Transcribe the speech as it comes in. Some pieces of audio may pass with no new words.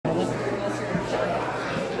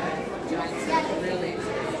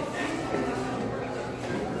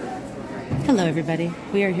Hello everybody,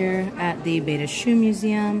 we are here at the Beta Shoe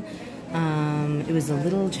Museum. It was a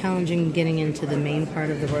little challenging getting into the main part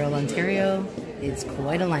of the Royal Ontario. It's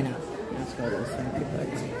quite a lineup. Let's go to the center.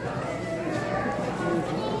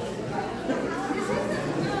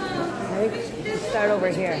 I think we start over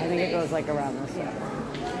here. I think it goes like around this way.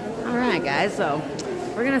 Alright guys, so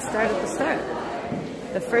we're gonna start at the start.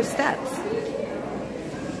 The first steps.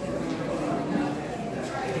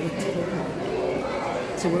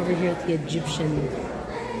 So we're over here at the Egyptian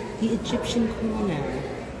corner.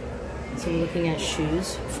 So we're looking at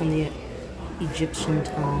shoes from the Egyptian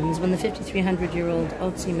times. When the 5,300-year-old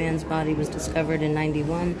Otzi man's body was discovered in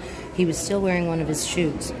 91, he was still wearing one of his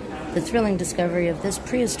shoes. The thrilling discovery of this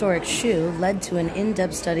prehistoric shoe led to an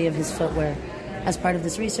in-depth study of his footwear. As part of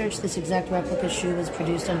this research, this exact replica shoe was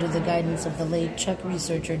produced under the guidance of the late Czech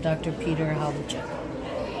researcher Dr. Peter Havlicek.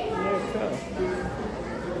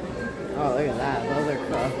 Oh, look at that. Those are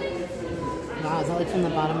cool. Wow, is that like from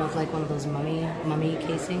the bottom of like one of those mummy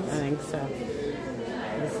casings? I think so.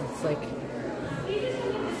 This is like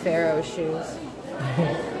pharaoh shoes.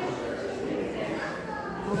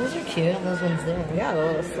 Oh, those are cute. Those ones there. Yeah, the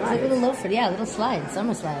little slides. Like little loafers. Yeah, little slides.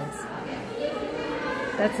 Summer slides.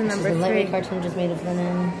 That's a number 3. The lightweight cartoon just made of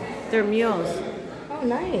linen. They're mules. Oh,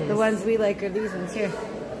 nice. The ones we like are these ones here.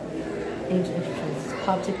 Ancient Egyptians.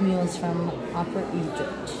 Coptic mules from Upper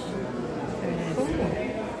Egypt.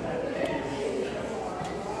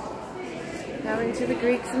 Now into the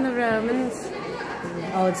Greeks and the Romans.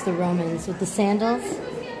 Oh, it's the Romans with the sandals.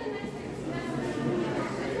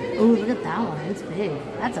 Oh, look at that one. It's big.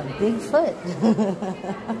 That's a big foot.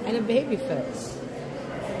 And a baby foot.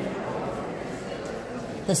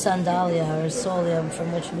 The sandalia, or solia,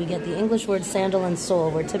 from which we get the English words sandal and sole,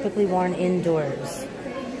 were typically worn indoors.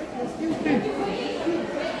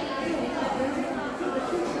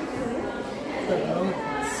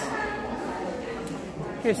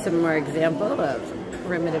 Here's some more example of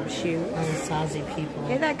primitive shoes. Sazi people.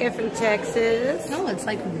 Hey, that guy from Texas. No, it's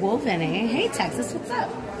like woven, eh? Hey, Texas, what's up?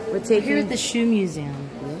 We're taking here at the Shoe Museum.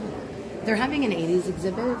 Yeah. They're having an 80s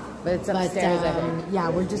exhibit. But it's upstairs, I think. Yeah,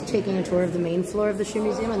 we're just taking a tour of the main floor of the Shoe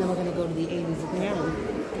Museum, and then we're going to go to the 80s exhibit. Yeah.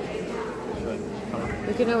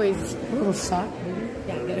 We can always... A little sock, maybe?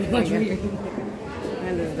 Yeah, get it. What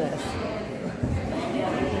is this?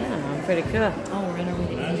 Yeah, pretty cool. Oh, we're on our way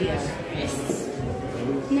to India.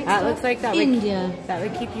 Next That looks like that India. That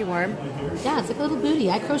would keep you warm. Yeah, it's like a little booty.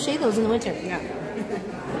 I crochet those in the winter. Yeah.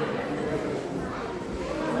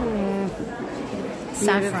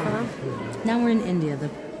 Saffron. Now we're in India. The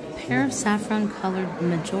pair of saffron-colored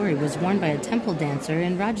Majori was worn by a temple dancer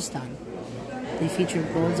in Rajasthan. They featured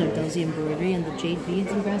gold Zardozi embroidery, and the jade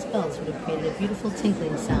beads and brass belts would have created a beautiful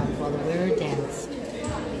tinkling sound while the wearer danced.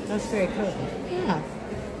 That's very cool. Yeah.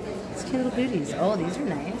 It's cute little booties. Oh, these are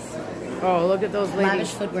nice. Oh, look at those ladies.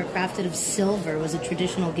 Lavish footwear crafted of silver was a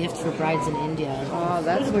traditional gift for brides in India. Oh,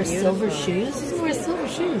 that's wear beautiful. Silver shoes? Who's wear silver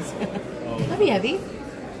shoes? That'd be heavy.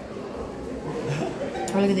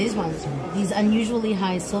 Oh, look at these ones. These unusually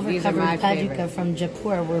high silver-covered paduka from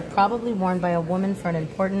Jaipur were probably worn by a woman for an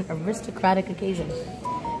important aristocratic occasion.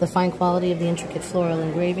 The fine quality of the intricate floral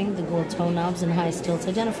engraving, the gold toe knobs, and high stilts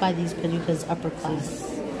identify these padukas upper class.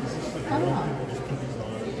 Oh.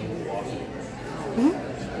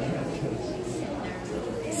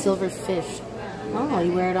 Silver fish. Oh,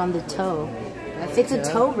 you wear it on the toe. It's a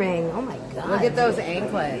toe ring. Oh my god. Look at those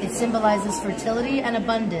anklets. It symbolizes fertility and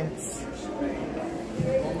abundance.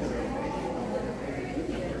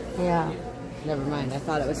 Yeah. Never mind. I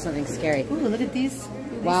thought it was something scary. Ooh, look at these.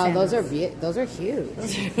 Wow, those are huge. Those are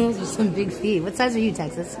some big feet. What size are you,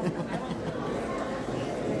 Texas?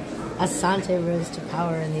 Asante rose to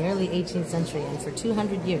power in the early 18th century and for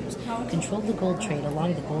 200 years controlled the gold trade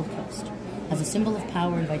along the Gold Coast. As a symbol of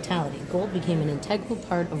power and vitality, gold became an integral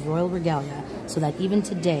part of royal regalia, so that even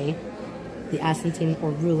today, the Asantine,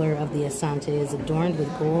 or ruler of the Asante, is adorned with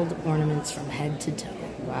gold ornaments from head to toe.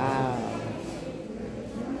 Wow.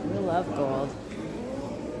 We love gold.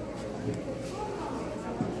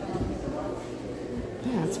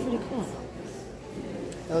 Yeah, that's pretty cool.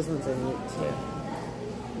 Those ones are neat too.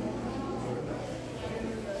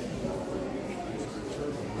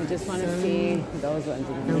 I just want to see those ones.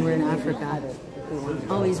 And we're in Africa.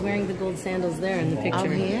 Oh, he's wearing the gold sandals there in the picture. Oh,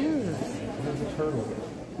 he is. There's a turtle.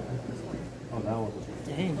 Oh, that one.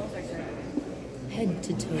 Dang. Head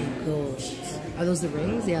to toe gold. Are those the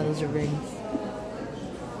rings? Yeah, those are rings.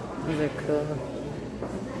 These are cool.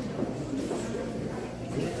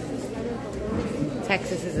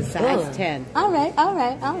 Texas is a size 10. All right, all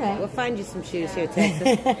right, all right. We'll find you some shoes here,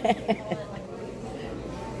 Texas.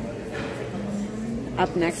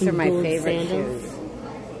 Up next Some are my gold favorite sandals. shoes.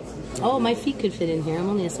 Oh, my feet could fit in here. I'm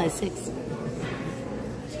only a size 6.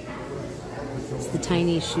 It's the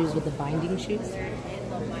tiny shoes with the binding shoes.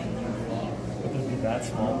 Would they be that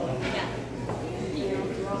small?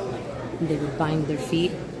 And they would bind their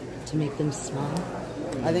feet to make them small.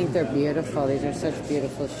 I think they're beautiful. These are such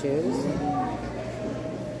beautiful shoes.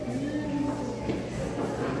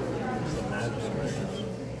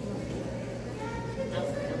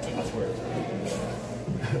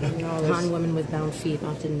 Han women with bound feet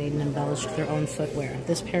often made and embellished their own footwear.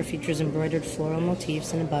 This pair features embroidered floral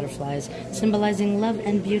motifs and butterflies, symbolizing love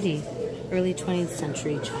and beauty. Early 20th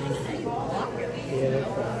century China.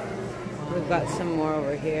 Beautiful. We've got some more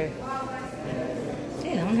over here.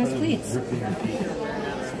 Hey, that one has cleats.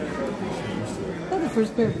 Oh, the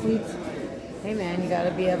first pair of cleats. Hey man, you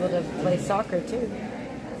gotta be able to play soccer too.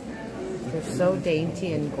 They're so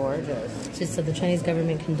dainty and gorgeous. It just said the Chinese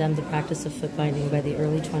government condemned the practice of foot binding by the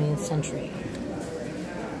early 20th century.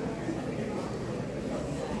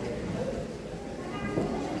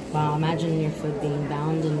 Wow, imagine your foot being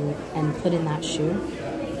bound and put in that shoe.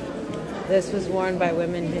 This was worn by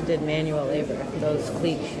women who did manual labor, those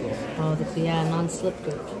cleat shoes. Oh, yeah, non-slip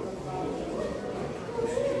grip.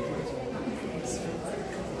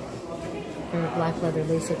 Pair of black leather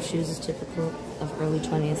lace-up shoes is typical of early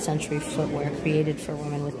 20th century footwear created for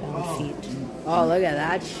women with bound feet. Oh, look at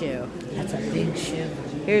that shoe. That's a big shoe.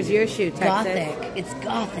 Here's your shoe, Texas. Gothic. It's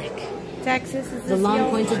gothic. Texas is The long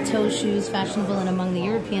pointed toe shoes, fashionable and among the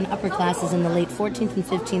European upper classes in the late 14th and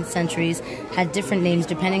 15th centuries, had different names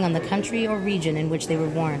depending on the country or region in which they were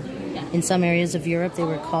worn. In some areas of Europe, they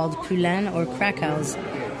were called Poulain or Krakows.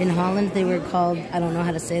 In Holland, they were called, I don't know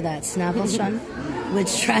how to say that, Snavelschoen,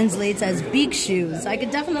 which translates as beak shoes. I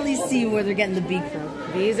could definitely see where they're getting the beak from.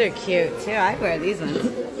 These are cute too. I wear these ones.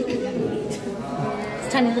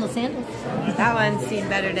 It's tiny little sandals. That one's seen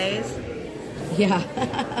better days. Yeah.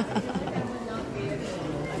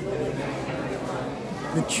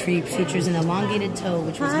 The treep features an elongated toe,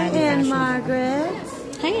 which was Hi, highly Anne fashionable. Margaret.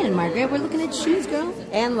 Hi, Anne Margaret. We're looking at shoes, girl.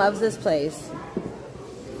 Anne loves this place.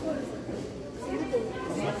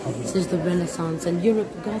 This is the Renaissance and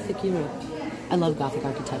Europe, Gothic Europe. I love Gothic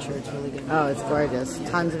architecture. It's really good. Oh, it's gorgeous.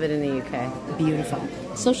 Tons of it in the UK. Beautiful.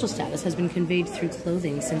 Social status has been conveyed through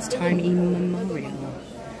clothing since time immemorial.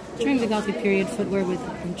 During the Gothic period, footwear with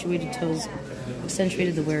punctuated toes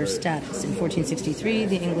accentuated the wearer's status. In 1463,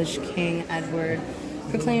 the English King Edward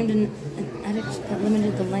proclaimed an edict that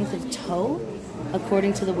limited the length of toe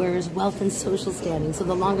according to the wearer's wealth and social standing. So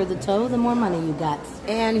the longer the toe, the more money you got.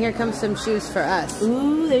 And here comes some shoes for us.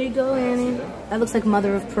 Ooh, there you go, Annie. That looks like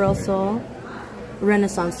mother of pearl sole.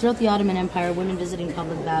 Renaissance. Throughout the Ottoman Empire, women visiting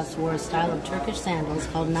public baths wore a style of Turkish sandals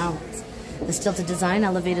called nalets. The stilted design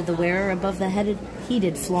elevated the wearer above the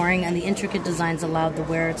heated flooring, and the intricate designs allowed the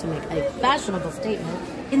wearer to make a fashionable statement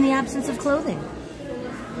in the absence of clothing.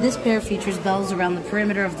 This pair features bells around the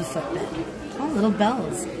perimeter of the footbed. Oh, little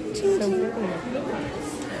bells.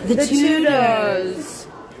 The Tudors.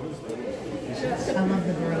 I love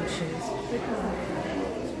the Baroque shoes.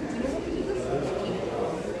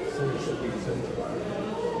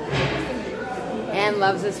 Anne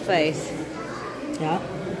loves this place. Yeah.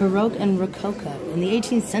 Baroque and Rococo. In the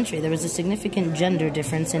 18th century, there was a significant gender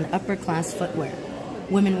difference in upper-class footwear.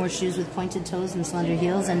 Women wore shoes with pointed toes and slender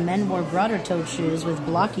heels, and men wore broader-toed shoes with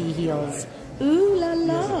blocky heels. Ooh la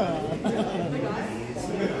la!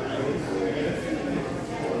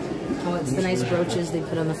 Oh, it's the nice brooches they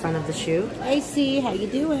put on the front of the shoe. Hey, C, how you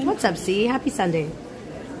doing? What's up, C? Happy Sunday.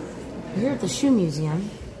 We're here at the Shoe Museum.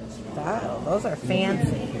 Wow, those are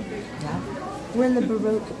fancy. Yeah. We're in the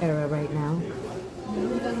Baroque era right now.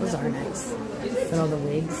 Those are nice. And all the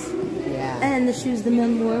wigs. Yeah. And the shoes the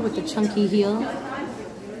men wore with the chunky heel.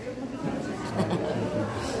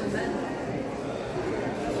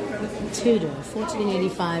 Tudor,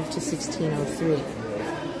 1485 to 1603.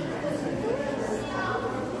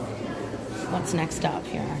 What's next up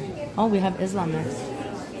here? Oh, we have Islam next.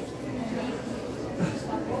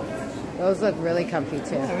 Those look really comfy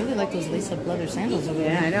too. I really like those lace-up leather sandals over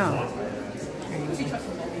there. Yeah, I know.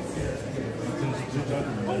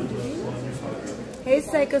 Hey,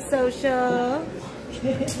 Psychosocial.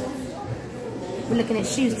 We're looking at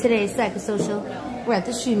shoes today, Psychosocial. We're at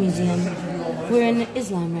the Shoe Museum. We're in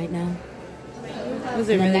Islam right now. Those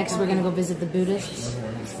are And then really next we're going to go visit the Buddhists.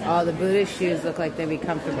 Oh, the Buddhist shoes look like they'd be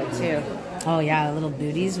comfortable too. Oh yeah, little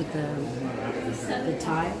booties with the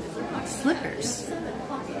tie. Slippers.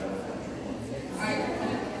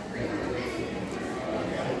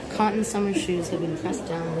 Cotton summer shoes have been pressed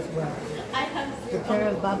down with wear. The pair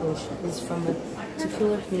of babouche is from a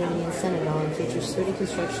Tafula community in Senegal and features sturdy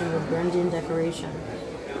construction with burned-in decoration.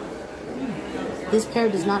 This pair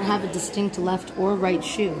does not have a distinct left or right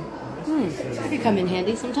shoe. Could come in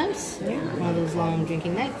handy sometimes. Yeah. One of those long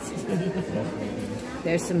drinking nights.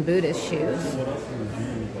 There's some Buddhist shoes.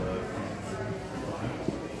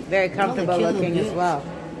 Very comfortable cute little looking as boots. well.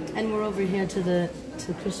 And we're over here to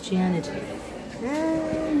Christianity.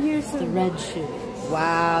 And here's The some. red shoes.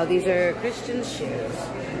 Wow, these are Christian shoes.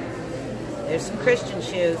 There's some Christian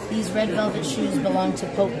shoes. These red velvet shoes belong to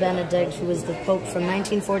Pope Benedict, who was the Pope from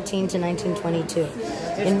 1914 to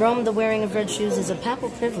 1922. In Rome, the wearing of red shoes is a papal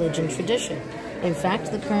privilege and tradition. In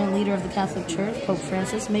fact, the current leader of the Catholic Church, Pope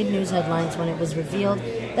Francis, made news headlines when it was revealed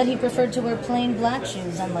that he preferred to wear plain black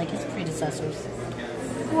shoes, unlike his predecessors.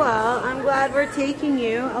 Well, I'm glad we're taking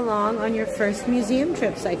you along on your first museum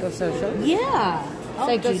trip, Psychosocial. Yeah.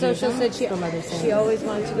 Psychosocial said Judaism. she always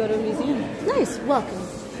wanted to go to a museum. Nice. Welcome.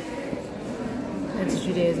 That's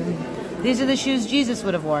Judaism. These are the shoes Jesus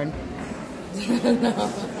would have worn.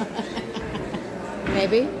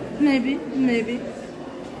 Maybe? Maybe.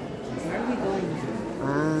 Where are we going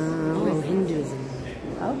now? Oh, Hinduism.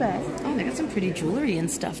 Okay. Oh, they got some pretty jewelry and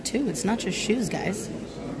stuff, too. It's not just shoes, guys.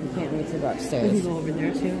 You can't wait to go We can upstairs. go over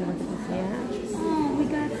there, too. and look at this. Yeah. Oh, we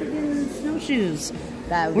got freaking snowshoes.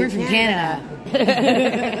 That would We're be from Canada.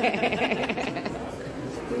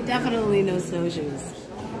 We definitely know snowshoes.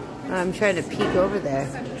 I'm trying to peek over there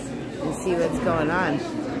and see what's going on.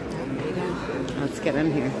 Let's get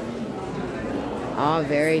in here. Oh,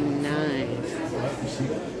 very nice.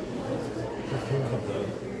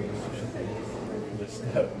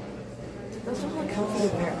 Those are like comfortable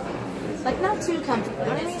pair. Like, not too comfortable. You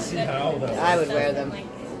know what I mean? I would wear them.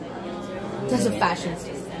 That's a fashion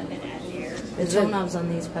statement. The toe knobs on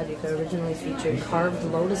these Padika originally featured carved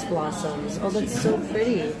lotus blossoms. Oh, that's so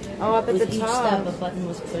pretty. Oh, up at With the each top. step, a button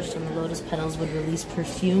was pushed and the lotus petals would release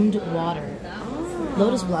perfumed water.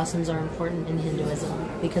 Lotus blossoms are important in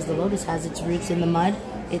Hinduism because the lotus has its roots in the mud,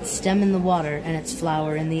 its stem in the water, and its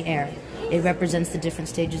flower in the air. It represents the different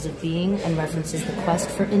stages of being and references the quest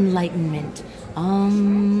for enlightenment.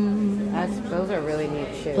 Those are really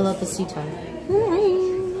neat shoes. Pull out the C-tone.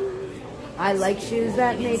 I like shoes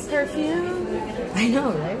that make perfume. I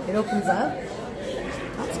know, right? It opens up.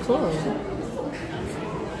 That's cool.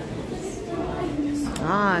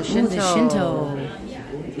 Ah, Ooh, Shinto. the Shinto.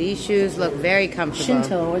 These shoes look very comfortable.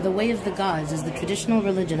 Shinto, or the Way of the Gods, is the traditional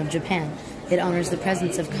religion of Japan. It honors the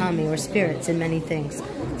presence of kami, or spirits, in many things.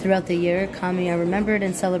 Throughout the year, kami are remembered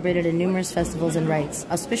and celebrated in numerous festivals and rites.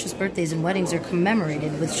 Auspicious birthdays and weddings are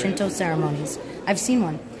commemorated with Shinto ceremonies. I've seen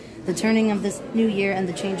one. The turning of this new year and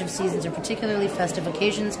the change of seasons are particularly festive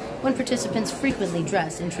occasions when participants frequently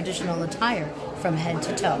dress in traditional attire from head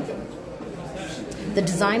to toe. The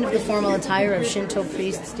design of the formal attire of Shinto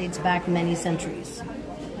priests dates back many centuries.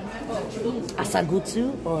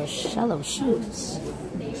 Asagutsu, or shallow shoes.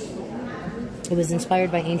 It was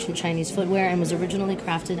inspired by ancient Chinese footwear and was originally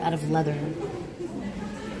crafted out of leather.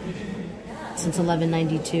 Since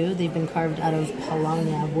 1192, they've been carved out of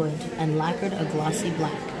palangya wood and lacquered a glossy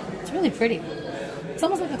black. It's really pretty. It's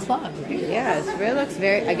almost like a clog, right? Yeah, it really looks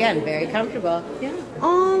very comfortable. Yeah.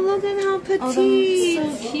 Oh, look at how petite. Oh,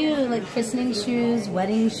 they're so cute. Like christening shoes,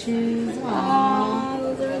 wedding shoes. Aww.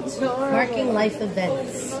 Oh, those are adorable. Marking life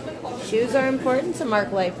events. Shoes are important to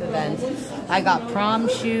mark life events. I got prom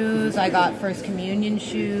shoes. I got first communion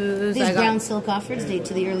shoes. These I got brown silk offers date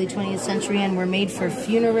to the early 20th century and were made for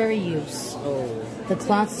funerary use. The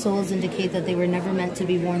cloth soles indicate that they were never meant to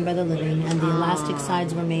be worn by the living, and the elastic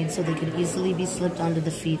sides were made so they could easily be slipped onto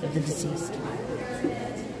the feet of the deceased.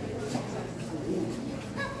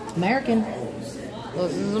 American. Well,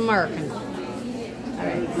 this is American. All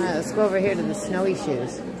right, let's go over here to the snowy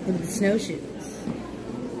shoes. Look at the snowshoes.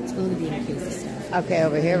 Let's go look at the American stuff. Okay,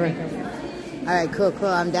 over here. All right, cool.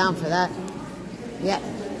 I'm down for that. Yeah.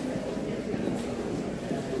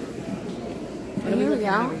 Here we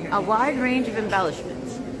go. A wide range of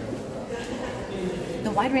embellishments.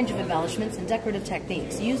 The wide range of embellishments and decorative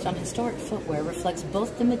techniques used on historic footwear reflects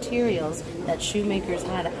both the materials that shoemakers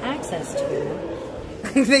had access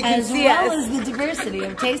to, as well as the diversity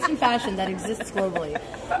of taste and fashion that exists globally.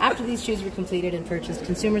 After these shoes were completed and purchased,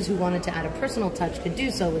 consumers who wanted to add a personal touch could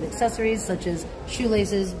do so with accessories such as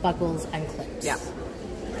shoelaces, buckles, and clips. Yeah.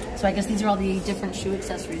 So I guess these are all the different shoe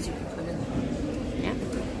accessories you can put in there. Yeah.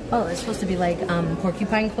 Oh, it's supposed to be like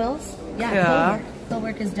porcupine quills? Yeah.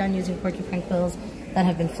 Quillwork is done using porcupine quills that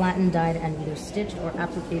have been flattened, dyed, and either stitched or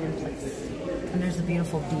appliqued in place. And there's the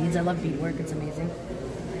beautiful beads. I love beadwork. It's amazing.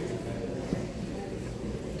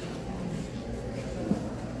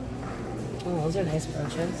 Oh, those are nice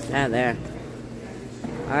brooches. Yeah, there.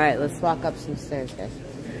 All right, let's walk up some stairs, guys.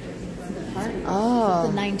 Oh.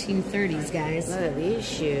 The 1930s, guys. Look at these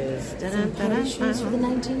shoes. Some party shoes for the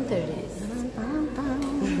 1930s.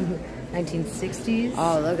 1960s.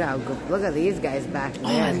 Oh, look at these guys back there. Oh,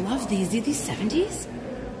 I love these. Are these 70s?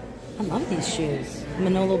 I love these shoes.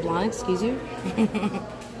 Manolo Blahnik, excuse you.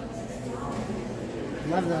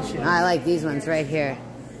 Love those shoes. I like these ones right here.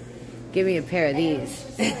 Give me a pair of these.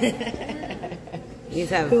 These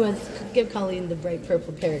have. Who wants to give Colleen the bright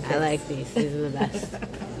purple pair of I like these. These are the best.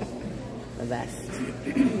 The best.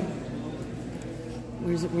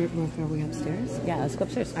 Where's it? Where are we upstairs? Yeah, let's go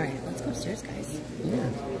upstairs. All right, let's go upstairs, guys. Yeah.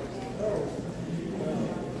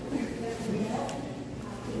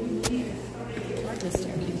 The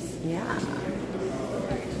staircase. Yeah.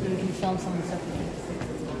 We can film some of the stuff.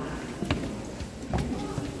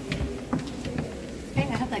 Hey, I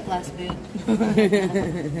have that glass boot.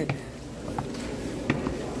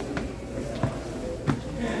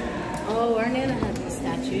 Oh, our Nana had these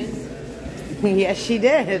statues. Yes, she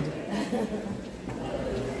did.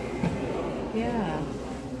 Yeah.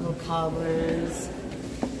 Little cobblers.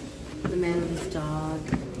 The man with his dog.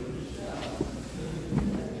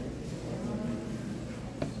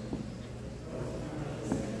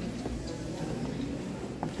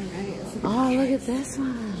 Oh, look at this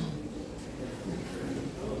one.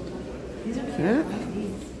 These are cute. Yeah.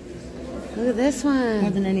 Look at this one.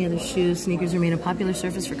 More than any other shoe, sneakers remain a popular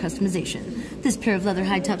surface for customization. This pair of leather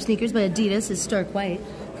high-top sneakers by Adidas is stark white,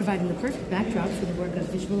 providing the perfect backdrop for the work of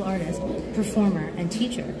visual artist, performer, and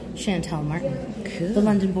teacher Chantal Martin. Cool. The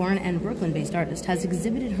London-born and Brooklyn-based artist has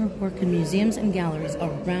exhibited her work in museums and galleries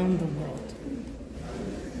around the world.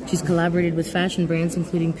 She's collaborated with fashion brands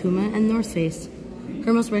including Puma and North Face.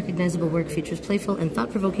 Her most recognizable work features playful and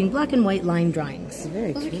thought-provoking black and white line drawings.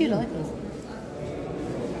 Very Those are cool. cute, I like those.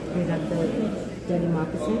 We got the Daddy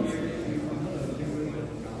moccasins.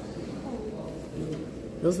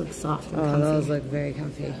 Those look soft and Oh, comfy. those look very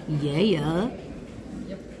comfy. Yeah.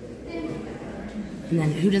 And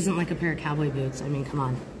then who doesn't like a pair of cowboy boots? I mean, come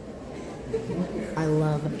on. I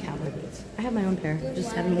love cowboy boots. I have my own pair,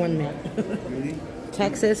 just haven't worn them yet.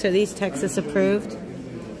 Texas, are these Texas approved?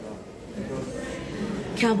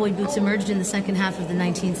 Cowboy boots emerged in the second half of the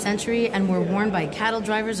 19th century and were worn by cattle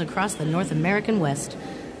drivers across the North American West.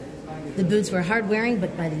 The boots were hard-wearing,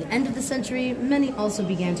 but by the end of the century, many also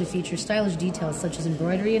began to feature stylish details such as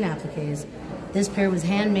embroidery and appliques. This pair was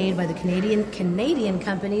handmade by the Canadian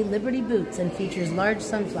company Liberty Boots and features large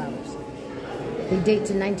sunflowers. They date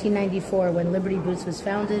to 1994 when Liberty Boots was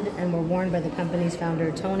founded and were worn by the company's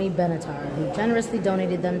founder Tony Benatar, who generously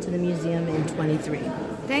donated them to the museum in 23.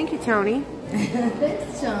 Thank you, Tony.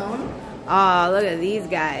 Thanks, Tone. Oh, look at these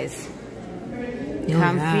guys. Oh,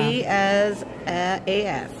 Comfy as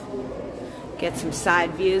AF. Get some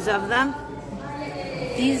side views of them.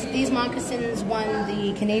 These moccasins won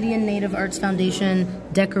the Canadian Native Arts Foundation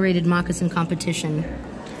Decorated Moccasin Competition.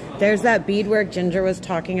 There's that beadwork Ginger was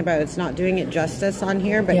talking about. It's not doing it justice on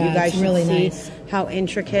here, but Yeah, you guys it's should really see nice. how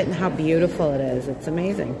intricate and how beautiful it is. It's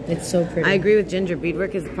amazing. It's so pretty. I agree with Ginger.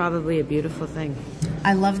 Beadwork is probably a beautiful thing.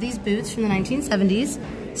 I love these boots from the 1970s.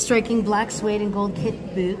 Striking black suede and gold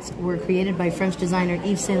kit boots were created by French designer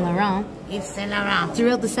Yves Saint Laurent. Yves Saint Laurent.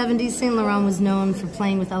 Throughout the 70s, Saint Laurent was known for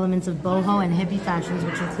playing with elements of boho and hippie fashions,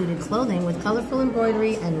 which included clothing with colorful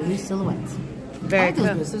embroidery and loose silhouettes. Very I like those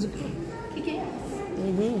cool. boots. Those are cool.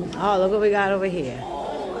 Oh, look what we got over here.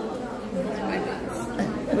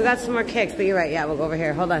 We got some more kicks, but you're right. Yeah, we'll go over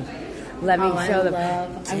here. Hold on. Let me show them. I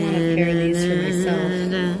want to pair these for myself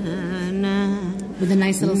with a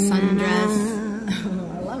nice little sundress.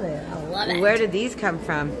 I love it. I love it. Where did these come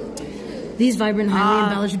from? These vibrant, highly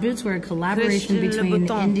embellished boots were a collaboration Christian between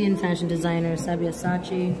Louboutin. Indian fashion designer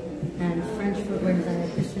Sabyasachi and French footwear designer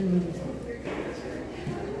Christian Louboutin.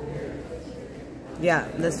 Yeah,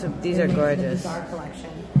 these are gorgeous. Our collection.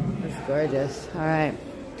 That's gorgeous. All right.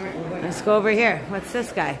 Let's go over here. What's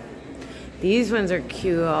this guy? These ones are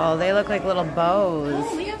cute. Oh, they look like little bows.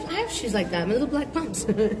 Oh, I have shoes like that. My little black pumps.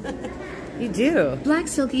 You do? Black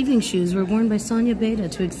silk evening shoes were worn by Sonia Beta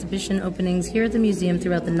to exhibition openings here at the museum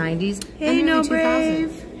throughout the 90s Hey, and No early 2000s.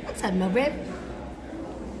 Brave. What's up, No Brave?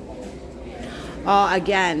 Oh,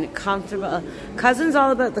 again, comfortable. Cousin's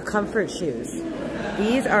all about the comfort shoes.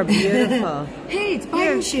 These are beautiful. Hey, it's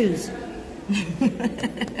Biden shoes.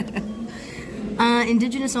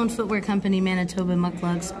 Indigenous-owned footwear company Manitoba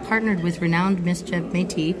Mucklucks partnered with renowned Mischief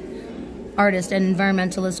Métis artist and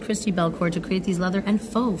environmentalist Christy Belcourt to create these leather and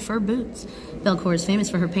faux fur boots. Belcourt is famous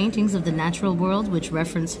for her paintings of the natural world, which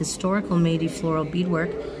reference historical Métis floral beadwork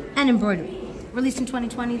and embroidery. Released in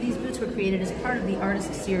 2020, these boots were created as part of the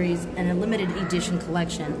Artist Series and a limited edition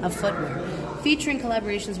collection of footwear featuring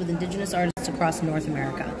collaborations with indigenous artists across North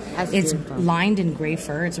America. That's it's beautiful. lined in gray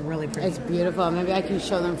fur. It's really pretty. It's beautiful. Maybe I can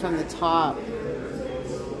show them from the top.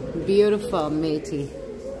 Beautiful, matey.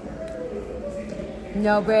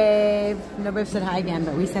 No Brave. No Brave said hi again,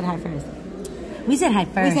 but we said hi first. We said hi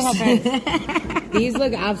first. We said hi first. These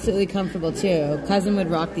look absolutely comfortable too. Cousin would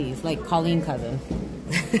rock these, like Colleen Cousin.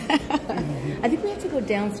 I think we have to go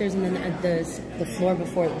downstairs and then the floor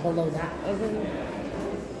below that.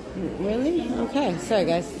 Really? Okay. Sorry,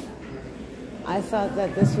 guys. I thought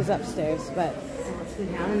that this was upstairs, but... Let's go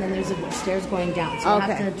down, and then there's a stairs going down. So we'll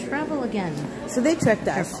have to travel again. So they tricked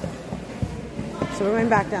us. So we're going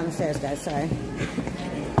back down the stairs, guys. Sorry.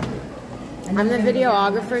 I'm the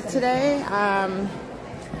videographer today.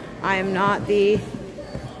 I am not the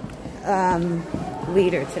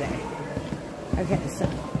leader today. Okay, so...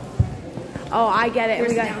 Oh, I get it.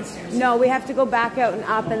 Where's downstairs? No, we have to go back out and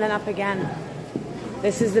up and then up again.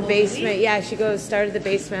 This is the basement. Yeah, she goes, started the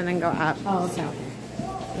basement and then go up. Oh, okay.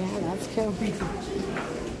 Yeah, that's cool.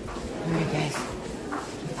 All right, guys.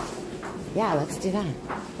 Yeah, let's do that.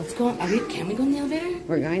 Let's go. Can we go in the elevator?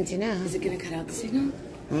 We're going to now. Is it going to cut out the signal?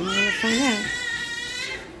 We're going to find out.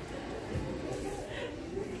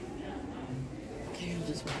 Okay, we'll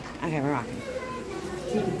just wait. Okay, we're rocking.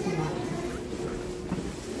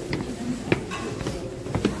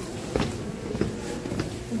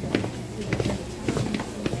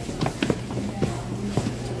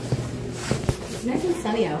 It's nice and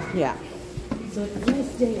sunny out. Yeah. So it's a nice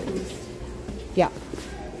day at least. Yeah.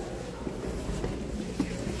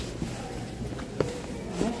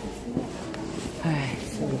 Alright,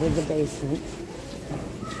 so we did the basement.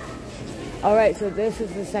 Alright, so this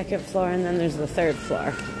is the second floor and then there's the third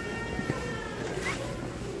floor.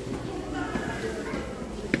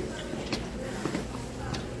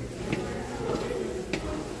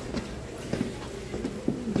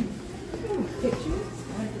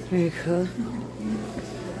 Very cool.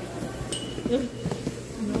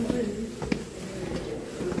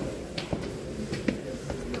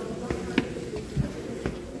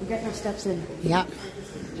 We're getting our steps in. Yep.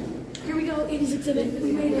 Here we go, 80s exhibit.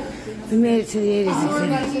 We made it. We made it to the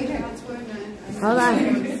 80s exhibit. Hold on.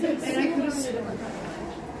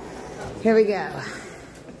 Here we go.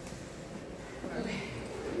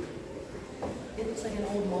 It looks like an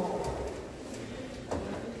old mall.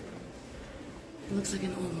 It looks like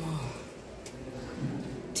an old mall.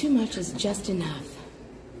 Too much is just enough.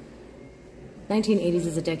 1980s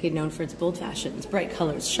is a decade known for its bold fashions, bright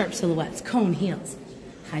colors, sharp silhouettes, cone heels,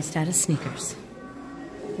 high-status sneakers.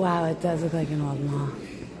 Wow, it does look like an old mall.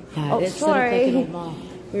 Yeah, Oh, it's set up sorry. like an old mall.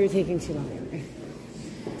 We were taking too long.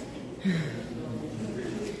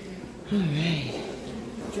 All right.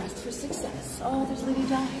 Dressed for success. Oh, there's Lady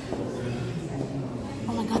Di.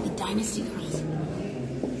 Oh my God, the Dynasty Girls.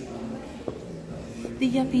 The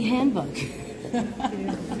Yuppie Handbook.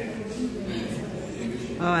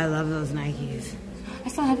 Oh, I love those Nikes. I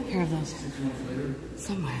still have a pair of those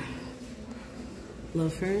somewhere.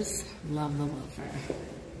 Loafers, love the loafer.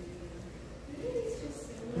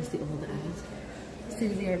 There's the old ads.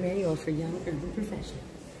 State-of-the-art manual for young urban professionals.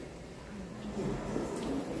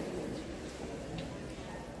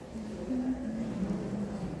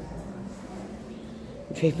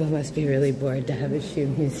 People must be really bored to have a shoe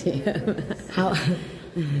museum. How?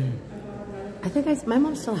 I think my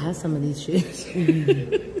mom still has some of these shoes.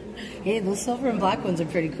 Hey, those silver and black ones are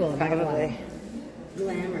pretty cool. Probably.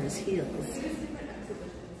 Glamorous heels.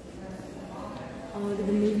 Oh, look at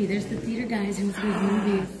the movie. There's the theater guys who make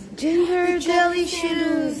movies. Ginger jelly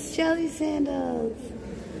sandals. shoes. Jelly sandals.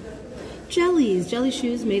 Jelly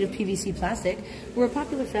shoes made of PVC plastic were a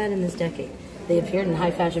popular fad in this decade. They appeared in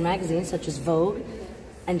high fashion magazines such as Vogue,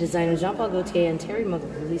 and designers Jean-Paul Gaultier and Terry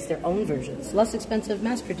Mugler released their own versions. Less expensive,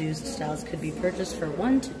 mass-produced styles could be purchased for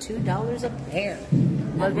 $1 to $2 a pair.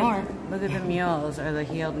 Not more. Look at the mules, or the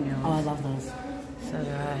heeled mules. Oh, I love those. So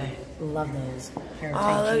do I. Love those. Pair of Oh,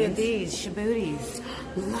 tight look at jeans. these shaboodies.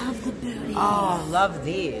 Love the booty. Oh, love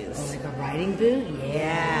these. Oh, like a riding boot?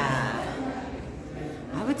 Yeah.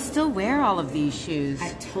 I would still wear all of these shoes. I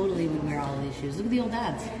totally would wear all of these shoes. Look at the old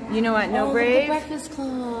ads. You know what? No Oh, Brave. Look at the Breakfast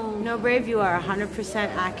Club. No Brave, you are 100%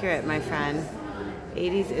 accurate, my friend.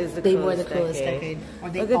 80s is the They coolest were the coolest decade. Or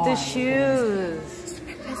they Look at the are shoes.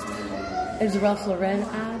 There's a Ralph Lauren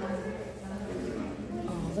ad.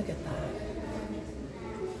 Oh, look at that.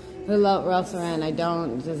 We love Ralph Lauren. I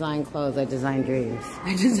don't design clothes, I design dreams.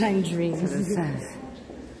 I design dreams. That's what it says.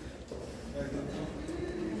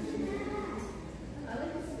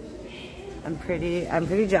 I'm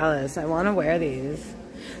pretty jealous. I want to wear these.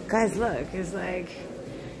 Guys, look, it's like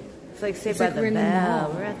Saved by like the we're in the Bell.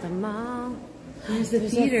 mall. We're at the mall. There's the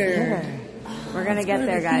There's a theater. theater. Oh, We're gonna get go to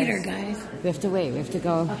there, the guys. theater, guys. We have to wait. We have to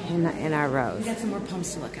go in our rows. We got some more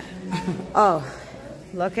pumps to look at. Oh,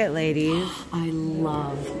 look at ladies. I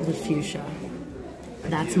love the fuchsia.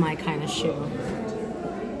 That's my kind of shoe.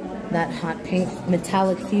 That hot pink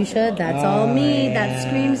metallic fuchsia, that's all me. yeah. That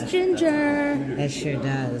screams ginger. That sure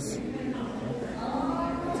does.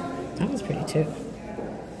 That one's pretty too.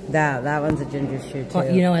 That one's a ginger shoe too. Well,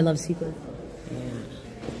 you know I love sequins.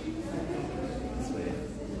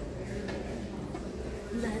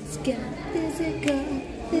 Let's get physical,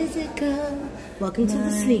 physical. Welcome to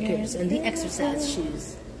the sneakers and the exercise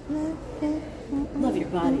shoes. Love your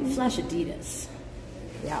body. Flash Adidas.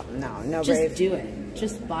 Yeah, no Just brave. do it.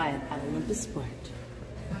 Just buy it at Olympus Sport.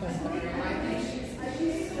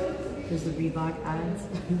 There's the Reebok ads.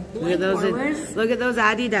 Look at those. Forwards. Look at those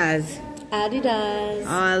Adidas. Adidas. Oh,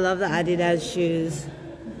 I love the Adidas shoes.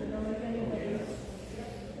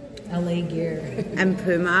 LA Gear. And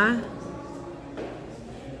Puma.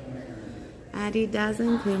 Adidas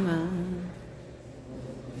and Puma.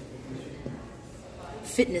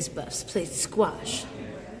 Fitness buffs play squash.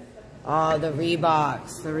 Oh, the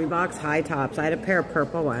Reeboks. The Reeboks high tops. I had a pair of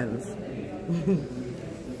purple ones.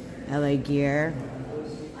 LA Gear.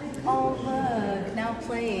 Oh, look. Now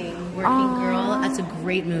playing Working Girl. That's a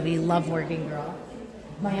great movie. Love Working Girl.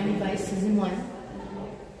 Miami Vice Season 1.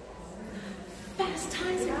 Fast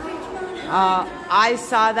Times at Ridgemont High. I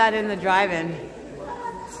saw that in the drive-in.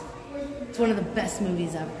 It's one of the best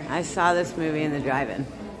movies ever. I saw this movie in the drive-in.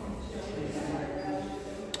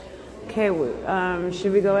 Okay,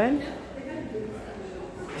 should we go in?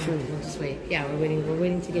 We'll just wait. Yeah, we're waiting. We're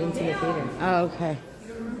waiting to get into the theater. Oh, okay.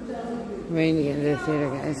 I'm waiting to get into the theater,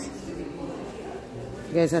 guys.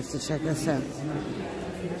 You guys have to check this out.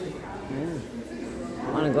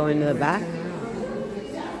 Want to go into the back?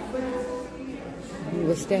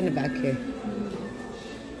 We'll stand in the back here.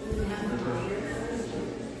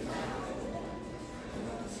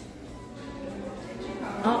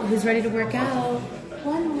 Oh, who's ready to work out?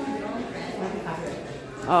 One more.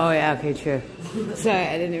 Oh, yeah, okay, true. Sorry,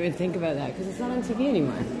 I didn't even think about that because it's not on TV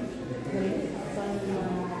anymore.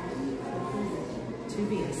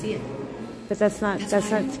 Tubi, I see it. But that's not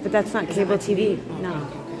cable TV. No.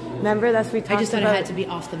 Remember, that's what we talked about. I just thought it had to be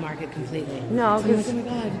off the market completely. No, So I'm like, oh my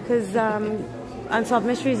God. because Unsolved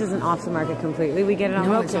Mysteries isn't off the market completely. We get it on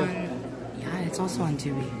No, Roku. it's on. Yeah, it's also on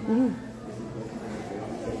Tubi. Mm-hmm.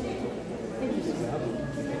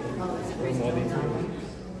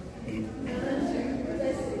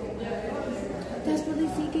 Desperately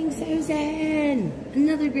Seeking Susan.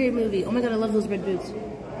 Another great movie. Oh my God, I love those red boots.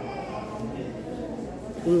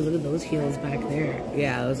 Ooh, look at those heels back there.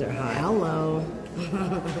 Yeah, those are hot. Hello.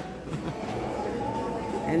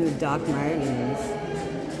 And the Doc Martens.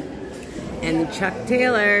 And the Chuck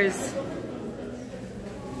Taylors.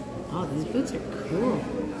 Oh, these boots are cool.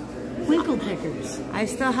 Winkle pickers. I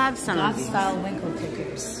still have some of Goth these. style winkle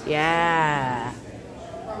pickers. Yeah.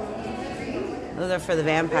 Those are for the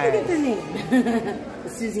Look at vampires. their name. The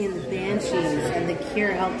Susie and the Banshees and the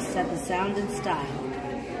Cure helped set the sound and style.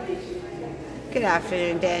 Good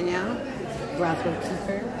afternoon, Danielle. Brothel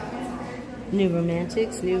Keeper. New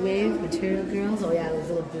Romantics, New Wave, Material Girls. Oh yeah, those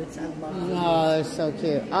little boots. I love them. Oh, they're so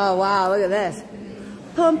cute. Oh, wow, look at this.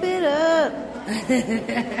 Pump it up.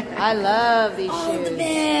 I love these Oh, shoes. the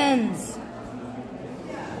Vans.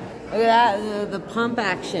 Look at that, the pump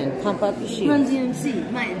action. Pump up your shoes. Run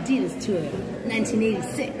DMC, my Adidas tour,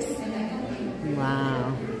 1986.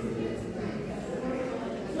 Wow.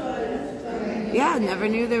 Yeah, never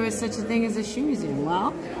knew there was such a thing as a shoe museum.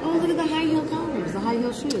 Well, Oh, look at the high heel Converse, the high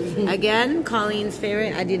heel shoes. again, Colleen's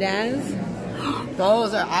favorite Adidas.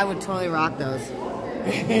 Those are, I would totally rock those.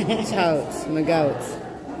 Totes, my goats.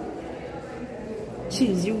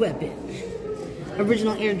 Choose your weapon.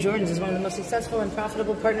 Original Air Jordans is one of the most successful and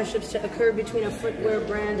profitable partnerships to occur between a footwear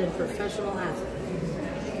brand and professional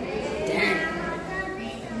athlete. Dang.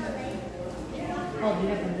 Oh, we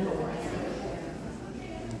have the middle one.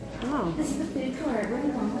 Oh, This is the food court. We're in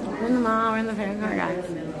the mall. we're in the mall, we're in the fair car, guys.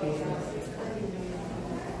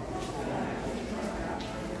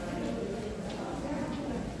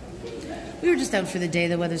 We were just out for the day.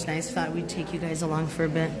 The weather's nice. Thought we'd take you guys along for a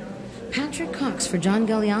bit. Patrick Cox for John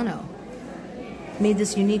Galliano made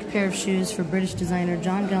this unique pair of shoes for British designer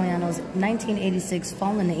John Galliano's 1986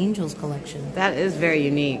 Fallen Angels collection. That is very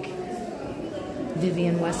unique.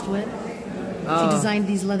 Vivienne Westwood. Oh. She designed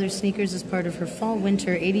these leather sneakers as part of her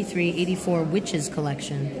Fall-Winter 83-84 Witches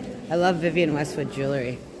collection. I love Vivienne Westwood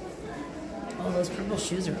jewelry. Oh, those purple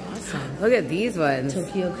shoes are awesome. Look at these ones.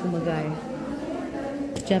 Tokyo Kumagai.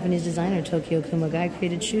 Japanese designer Tokyo Kumagai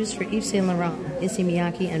created shoes for Yves Saint Laurent, Issey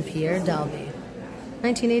Miyake, and Pierre Dalby.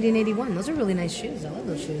 1980 and 81. Those are really nice shoes. I love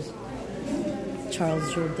those shoes. Charles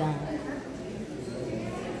Jourdan.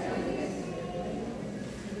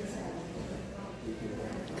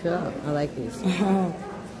 Cool. I like these.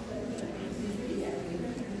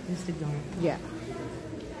 Mystic Dawn. Yeah.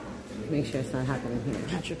 Make sure it's not happening here.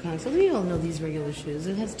 Patrick Conks. So we all know these regular shoes.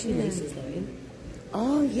 It has two laces though. Yeah?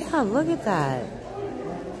 Oh, yeah. Look at that.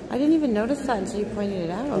 I didn't even notice that until you pointed it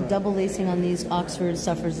The out. double lacing on these Oxford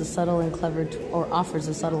offers a subtle and clever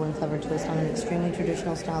twist on an extremely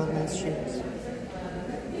traditional style of men's shoes.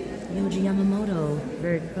 Yohji Yamamoto.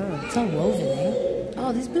 Very cool. It's all woven, eh?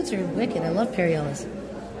 Oh, these boots are wicked. I love Perry Ellis.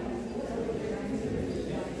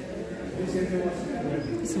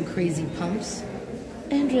 Some crazy pumps.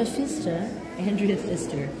 Andrea Pfister.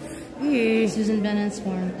 Susan Bennett,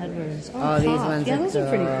 Swarm Edwards. Oh, these Pop. ones Yeah, are those are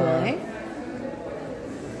pretty cool, eh?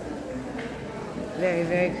 Very,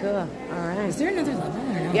 very cool. All right. Is there another level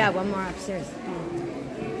or no? Yeah, one more upstairs.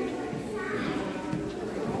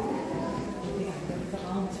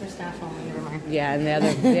 Oh, it's for staff only. Never mind. Yeah, and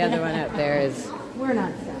the other one out there is We're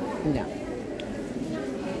not staff. no.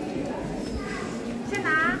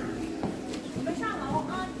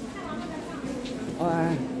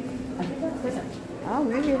 Or oh,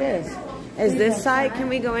 maybe it is. Is this side? Can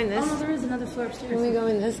we go in this? Oh, there is another floor upstairs. Can we go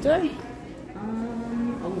in this door?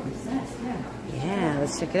 Oh, obsessed, yeah. Yeah,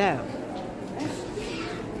 let's check it out.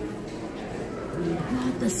 We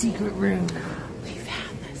got the secret room. We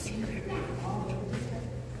found the secret room.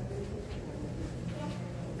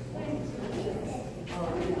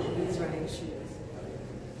 He's running shoes.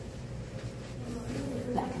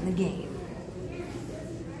 Back in the game.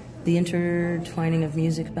 The intertwining of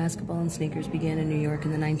music, basketball, and sneakers began in New York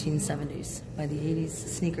in the 1970s. By the 80s,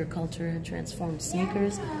 sneaker culture had transformed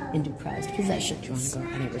sneakers into prized possessions. Do you want to go?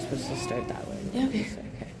 I think we're supposed to start that way. Yeah, okay.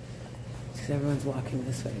 Okay. Because everyone's walking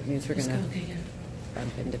this way. It means we're going to Okay,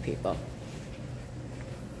 bump into people.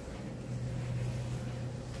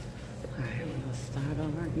 Alright, we'll start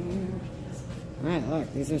over here. Alright,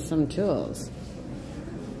 look, these are some tools.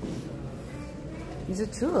 These are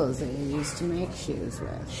tools that you used to make shoes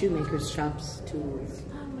with. Shoemakers, shops, tools.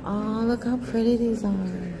 Oh, look how pretty these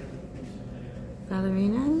are.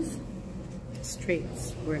 Ballerinas?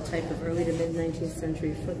 Straights were a type of early to mid-19th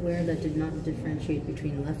century footwear that did not differentiate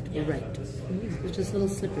between left or right. It was just little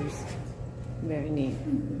slippers. Very neat.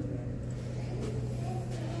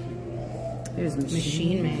 There's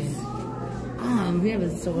Machine made. We have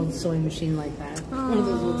a old sewing machine like that. One of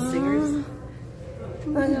those old singers.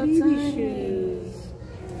 Baby shoes.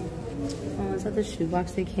 Oh, is that the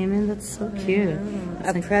shoebox they came in? That's so cute.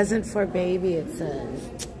 A present for baby, it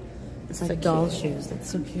says. It's like doll shoes. That's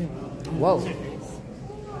so cute. Whoa. Those are nice.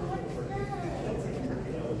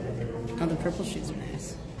 Oh, the purple shoes are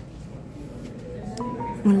nice.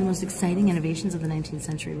 One of the most exciting innovations of the 19th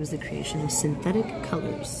century was the creation of synthetic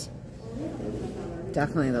colors.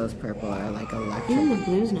 Definitely those purple are like electric. Even the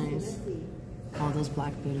blue's nice. Oh, those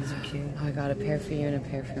black booties are cute. Oh, I got a pair for you and a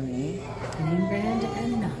pair for me. Name brand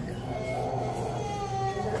and knockoff.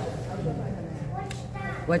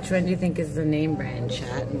 Which one do you think is the name brand,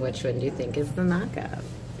 chat, and which one do you think is the knockoff?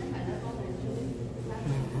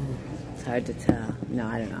 It's hard to tell. No,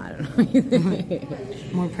 I don't know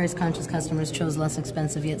either. More price-conscious customers chose less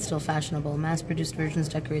expensive yet still fashionable, mass-produced versions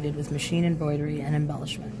decorated with machine embroidery and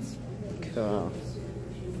embellishments. Cool.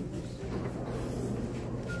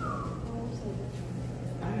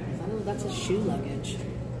 Oh, that's a shoe luggage.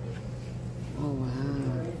 Oh, wow.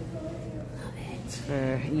 Love it. It's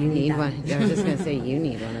for, you need one. I was just going to say you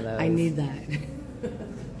need one of those. I need that.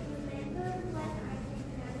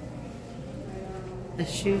 A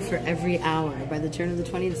shoe for every hour. By the turn of the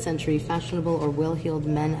 20th century, fashionable or well-heeled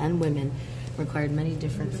men and women required many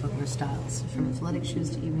different footwear styles, from athletic shoes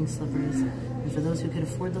to evening slippers. And for those who could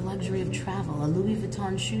afford the luxury of travel, a Louis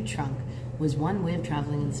Vuitton shoe trunk was one way of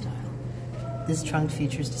traveling in style. This trunk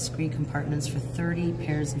features discrete compartments for 30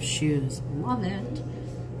 pairs of shoes. Love it.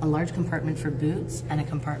 A large compartment for boots and a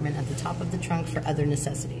compartment at the top of the trunk for other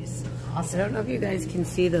necessities. I don't know if you guys can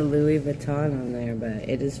see the Louis Vuitton on there, but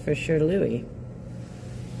it is for sure Louis.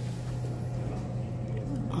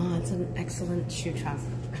 Oh, it's an excellent shoe trunk.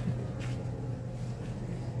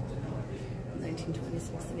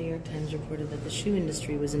 1926, the New York Times reported that the shoe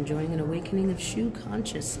industry was enjoying an awakening of shoe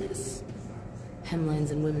consciousness.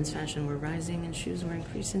 Hemlines in women's fashion were rising and shoes were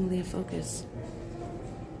increasingly a focus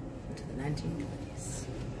into the 1920s.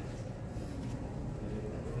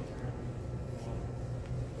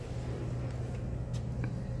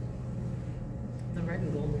 The red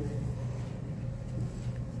and gold.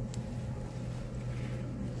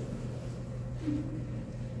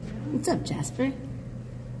 What's up, Jasper?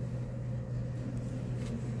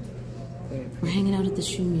 hanging out at the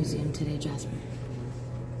shoe museum today, Jasper.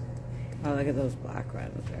 Oh, look at those black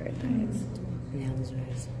ones. Very nice. Yeah, those are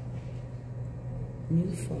nice.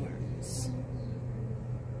 New forms.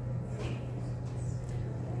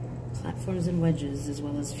 Platforms and wedges, as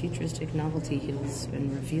well as futuristic novelty heels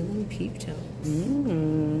and revealing peep toes.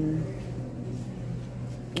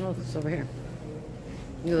 Oh, it's over here.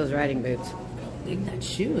 Look at those riding boots. How big that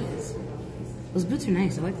shoe is. Those boots are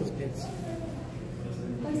nice. I like those boots.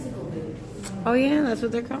 Bicycle boots. Oh yeah, that's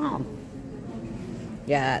what they're called.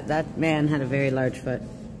 Yeah, that man had a very large foot.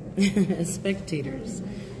 Spectators.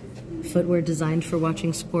 Footwear designed for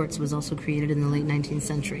watching sports was also created in the late 19th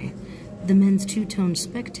century. The men's two-tone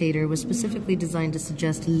Spectator was specifically designed to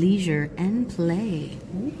suggest leisure and play.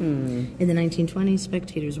 In the 1920s,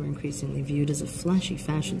 Spectators were increasingly viewed as a flashy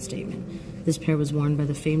fashion statement. This pair was worn by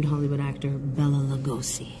the famed Hollywood actor Bela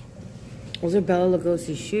Lugosi. Those are Bela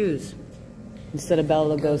Lugosi's shoes. Instead of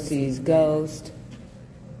Bela Lugosi's ghost.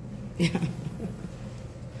 Yeah.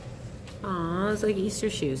 Aw, it's like Easter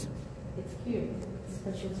shoes. It's cute.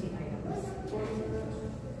 Specialty items.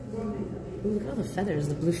 Ooh, look at all the feathers,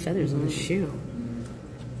 the blue feathers on the shoe.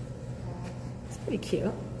 It's pretty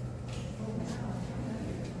cute.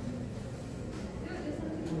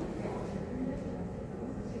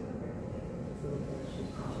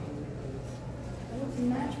 It's a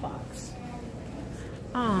Matchbox.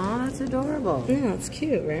 Aw, that's adorable. Yeah, it's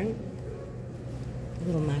cute, right? A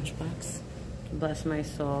little Matchbox. Bless my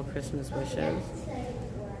soul, Christmas wishes.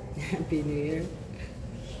 Happy New Year.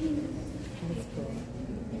 That's cool.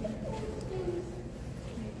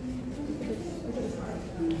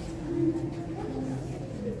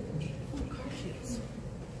 Car shoes.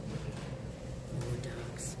 More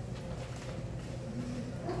dogs.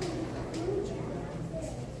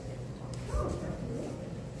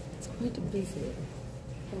 It's quite a busy.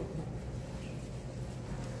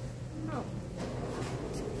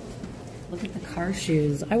 Look at the car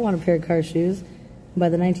shoes. I want a pair of car shoes. By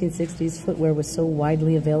the 1960s, footwear was so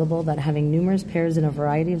widely available that having numerous pairs in a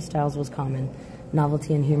variety of styles was common.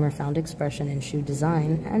 Novelty and humor found expression in shoe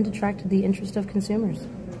design and attracted the interest of consumers.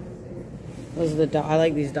 Those are the I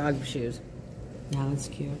like these dog shoes. Yeah, that's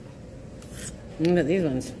cute. Look at these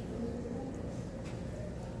ones.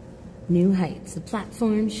 New Heights, the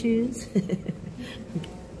platform shoes.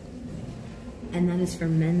 And that is for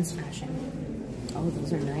men's fashion. Oh,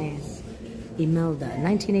 those are nice. Imelda,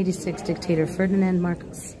 1986 dictator Ferdinand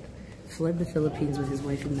Marcos fled the Philippines with his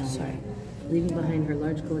wife Imelda, leaving behind her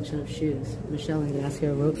large collection of shoes. Michelle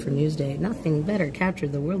Ingracia wrote for Newsday, "Nothing better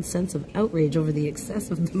captured the world's sense of outrage over the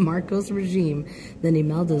excess of the Marcos regime than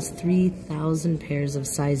Imelda's 3,000 pairs of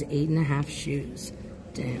size 8.5 shoes."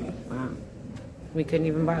 Damn. Wow. We couldn't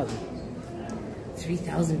even borrow them.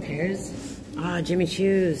 3,000 pairs? Ah, Jimmy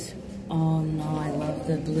Choos. Oh no, I love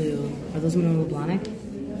the blue. Are those Manolo Blahnik?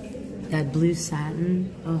 That blue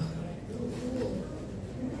satin. Oh.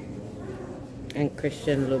 And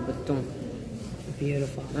Christian Louboutin.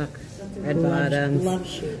 Beautiful. Look, red bottoms. Love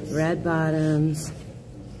shoes. Red bottoms.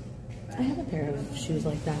 I have a pair of shoes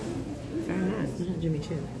like that. Very nice. They're not Jimmy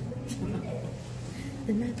Choo.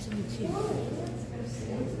 They're not Jimmy Choo.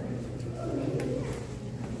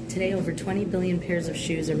 Today, over 20 billion pairs of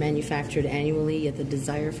shoes are manufactured annually, yet the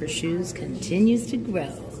desire for shoes continues to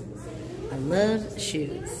grow. I love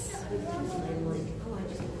shoes.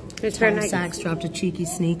 Tom Sachs dropped a cheeky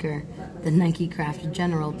sneaker, the Nike Craft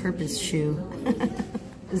General Purpose shoe.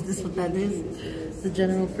 Is this what that is? The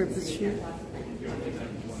General Purpose shoe?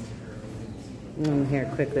 Here,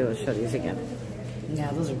 quickly, let's show these again.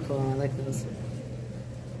 Yeah, those are cool. I like those.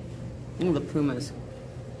 Oh, the Pumas.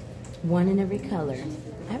 One in every color.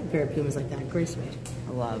 I have a pair of Pumas like that. Gray suede.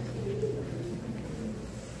 I love.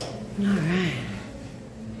 All right.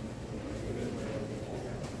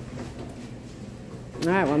 All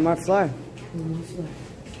right, one more floor. One more floor.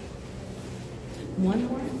 One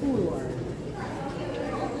more floor.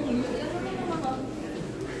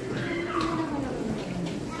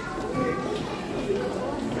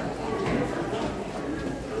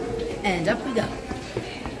 And up we go.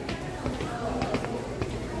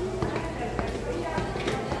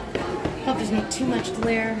 Hope there's not too much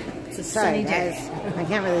glare. It's a sunny day. Guys. I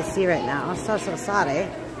can't really see right now. So sorry.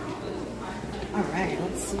 All right,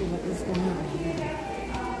 let's see what is going on here.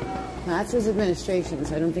 That's his administration,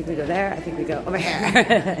 so I don't think we go there. I think we go over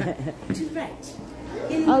here. To right.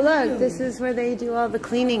 Oh, look, this is where they do all the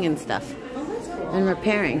cleaning and stuff. Oh, that's cool. And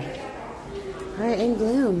repairing. All right, in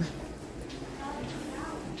gloom.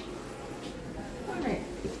 All right.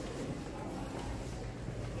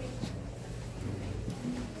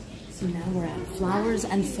 So now we're at flowers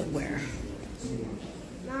and footwear.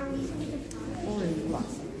 Orange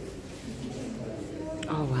blossom.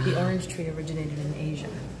 tree originated in Asia.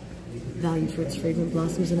 Valued for its fragrant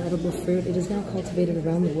blossoms and edible fruit, it is now cultivated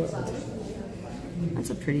around the world. That's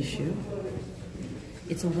a pretty shoe.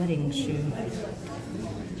 It's a wedding shoe.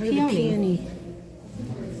 Peony.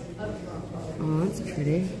 Oh, that's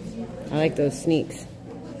pretty. I like those sneaks.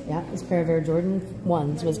 Yeah, this pair of Air Jordan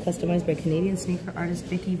 1s was customized by Canadian sneaker artist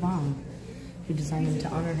Vicky Vong, who designed them to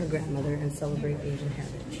honor her grandmother and celebrate Asian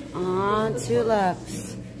heritage. Aw,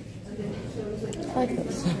 tulips. I like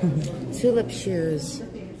those. Tulip shoes.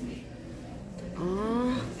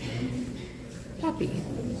 Aw. Poppy.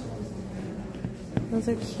 Those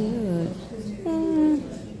are cute.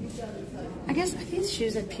 I guess these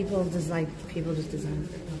shoes that people just design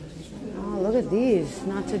for. Oh, look at these.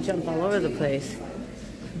 Not to jump all over the place.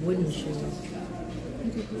 Wooden shoes.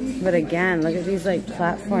 But again, look at these like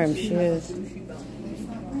platform shoes.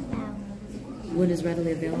 Wood is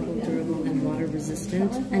readily available, durable, and water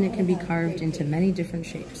resistant, and it can be carved into many different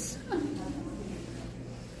shapes.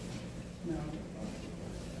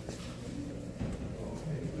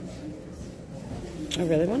 I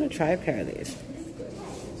really want to try a pair of these.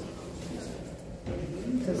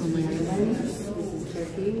 This is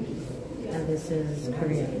Turkey, and this is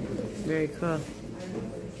Korea. Very cool.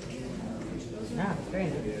 Ah, very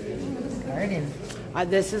nice. Garden.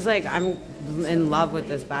 This is like, I'm in love with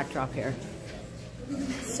this backdrop here.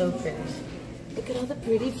 So pretty. Look at all the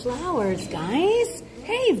pretty flowers, guys.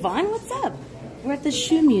 Hey, Vaughn, what's up? We're at the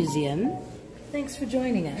Shoe Museum. Thanks for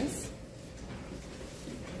joining us.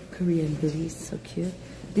 Korean booties, so cute.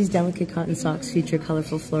 These delicate cotton socks feature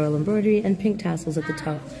colorful floral embroidery and pink tassels at the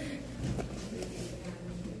toe.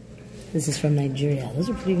 This is from Nigeria. Those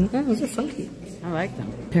are pretty, those are funky. I like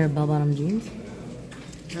them. Pair of bell-bottom jeans.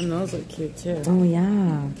 And those look cute too. Oh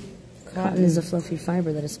yeah. Cotton is a fluffy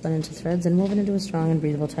fiber that is spun into threads and woven into a strong and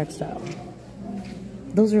breathable textile.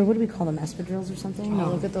 Those are, what do we call them, espadrilles or something? Oh,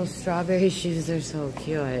 look at those strawberry shoes. They're so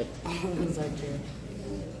cute. Those are cute.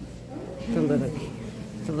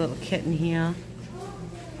 The little kitten here.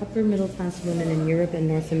 Upper middle class women in Europe and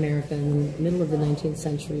North America in the middle of the 19th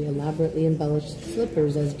century elaborately embellished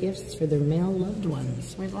slippers as gifts for their male loved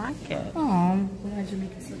ones. We like it. Aw, why did you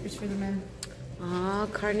make slippers for the men? Oh,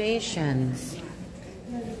 carnations.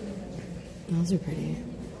 Those are pretty.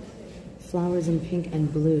 Flowers in pink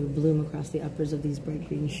and blue bloom across the uppers of these bright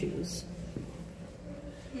green shoes.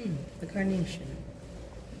 The carnation.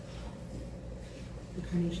 The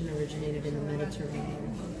carnation originated in the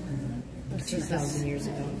Mediterranean 2,000 years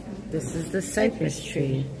ago. This is the cypress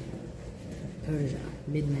tree. Persia,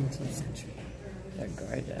 mid-19th century. They're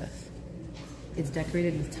gorgeous. It's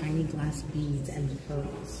decorated with tiny glass beads and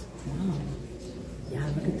pearls. Wow. Yeah,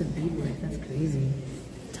 look at the beadwork. That's crazy.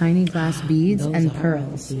 Tiny glass beads and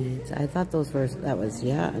pearls. Beads. I thought those were, no, I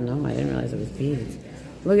didn't realize it was beads.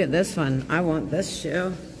 Look at this one. I want this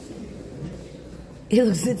shoe.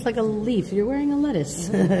 It's like a leaf. You're wearing a lettuce.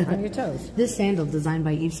 On your toes. This sandal, designed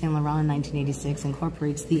by Yves Saint Laurent in 1986,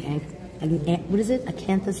 incorporates the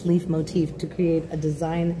acanthus leaf motif to create a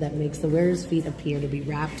design that makes the wearer's feet appear to be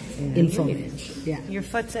wrapped in foliage. Yeah. Your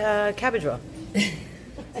foot's a cabbage roll.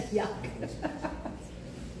 Yuck.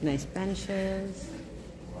 Nice benches.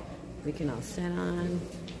 We can all sit on.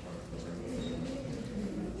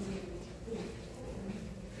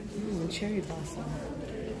 Ooh, cherry blossom.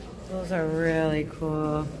 Those are really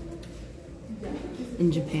cool.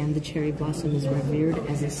 In Japan, the cherry blossom is revered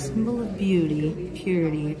as a symbol of beauty,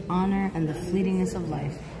 purity, honor, and the fleetingness of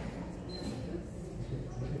life.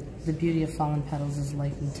 The beauty of fallen petals is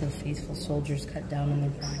likened to faithful soldiers cut down in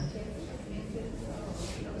their prime.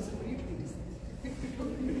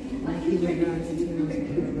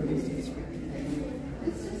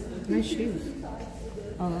 Nice shoes.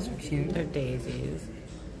 Oh, those are cute. They're daisies.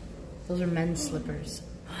 Those are men's slippers.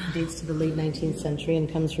 Dates to the late 19th century and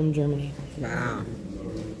comes from Germany. Wow.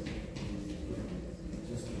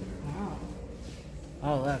 Wow.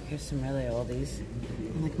 Oh, look, here's some really oldies.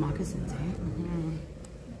 Like moccasins, eh? Mm-hmm.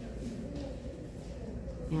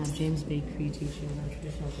 Yeah, James Bakery teaching on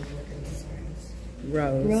traditional woodworking designs.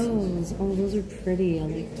 Rose. Rose. Oh, those are pretty. I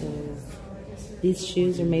like those. These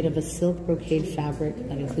shoes are made of a silk brocade fabric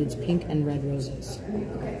that includes pink and red roses.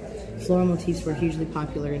 Floral motifs were hugely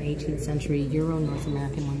popular in 18th century Euro-North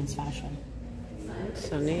American women's fashion.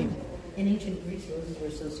 So neat. In ancient Greece, roses were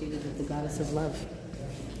associated with the goddess of love,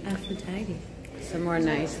 Aphrodite. Some more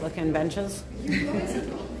nice looking benches. Yeah,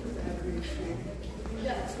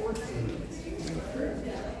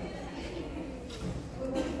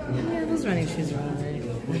 those running shoes are all right.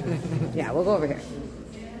 Yeah, we'll go over here.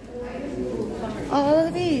 Oh, look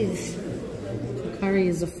at these. Fulkari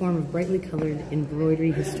is a form of brightly colored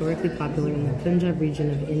embroidery historically popular in the Punjab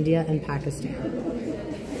region of India and Pakistan.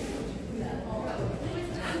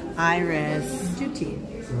 Iris. Duty.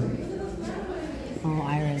 Oh,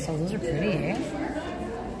 Iris. Oh, those are pretty, eh?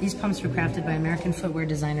 These pumps were crafted by American footwear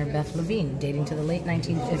designer Beth Levine, dating to the late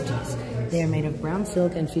 1950s. They are made of brown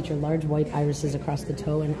silk and feature large white irises across the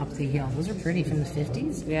toe and up the heel. Those are pretty from the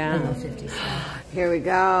 50s. Yeah. I love 50s. Here we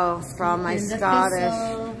go. From my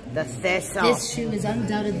Scottish. The Thistle. This shoe is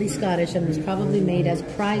undoubtedly Scottish and was probably made as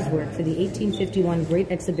prize work for the 1851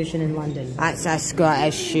 Great Exhibition in London. That's a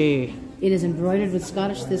Scottish shoe. It is embroidered with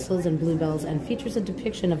Scottish thistles and bluebells and features a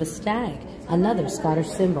depiction of a stag, another Scottish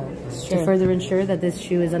symbol. To further ensure that this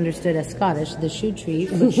shoe is understood as Scottish, the shoe tree,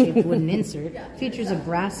 foot-shaped wooden insert, features a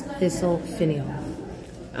brass thistle finial.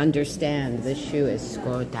 Understand, this shoe is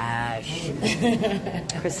Scottish.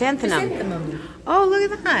 Chrysanthemum. Chrysanthemum. Oh,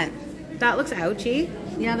 look at that. That looks ouchy.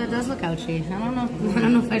 Yeah, that does look ouchy. I don't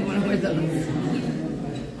know if I'd want to wear those.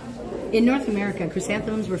 In North America,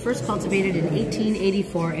 chrysanthemums were first cultivated in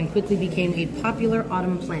 1884 and quickly became a popular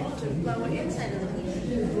autumn plant.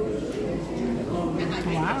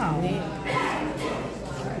 Wow.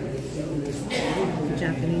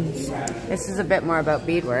 Japanese. This is a bit more about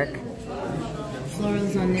beadwork.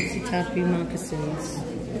 Florals on Nixitapi moccasins.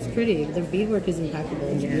 It's pretty. The beadwork is impeccable.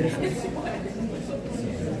 It's beautiful.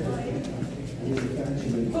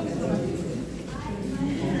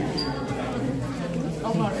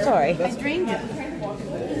 Sorry. Hydrangea.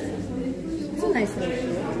 It's a nice little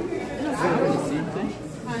shoe.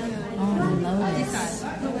 Oh,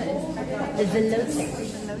 the lotus.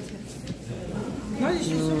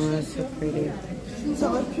 Oh, that's so pretty.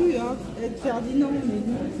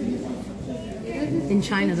 In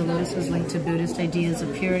China, the lotus was linked to Buddhist ideas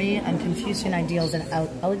of purity and Confucian ideals of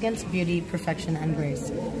elegance, beauty, perfection, and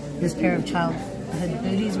grace. This pair of childhood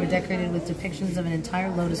booties were decorated with depictions of an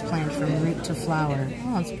entire lotus plant from root to flower.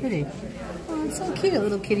 Oh, it's pretty. Oh, it's so cute,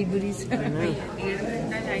 little kitty booties.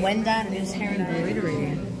 Wendat News Hair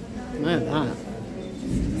embroidery. Look at that.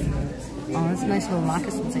 Oh, that's a nice little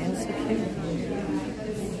moccasins. That's so cute.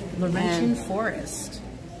 Laurentian Forest.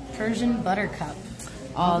 Persian Buttercup.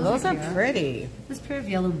 Oh, those are pretty. This pair of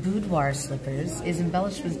yellow boudoir slippers is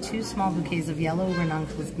embellished with two small bouquets of yellow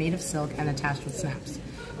ranuncles made of silk and attached with snaps.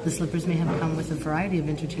 The slippers may have come with a variety of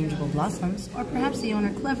interchangeable blossoms, or perhaps the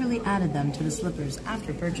owner cleverly added them to the slippers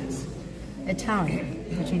after purchase. Italian,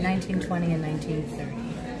 between 1920 and 1930.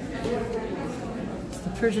 It's the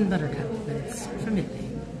Persian Buttercup, but it's from Italy.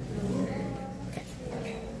 Okay.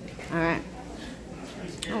 All right.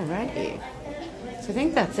 Alrighty. So I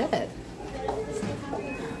think that's it.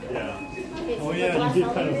 Oh yeah, you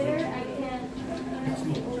did kind of.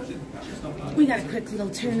 We got a quick little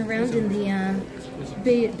turn around in the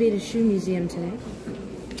Beta Shoe Museum today.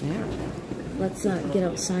 Yeah. Let's get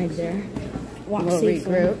outside there. Walk We'll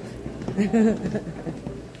safely. regroup.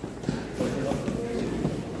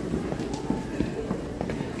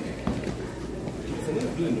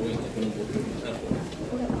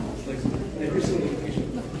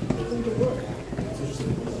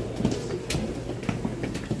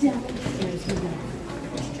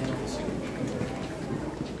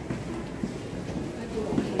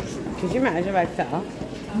 Could you imagine if I fell?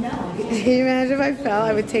 No. Could you imagine if I fell?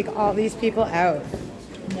 I would take all these people out.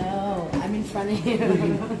 No, I'm in front of you.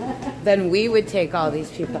 Then we would take all these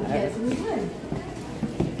people out. Yes, we would.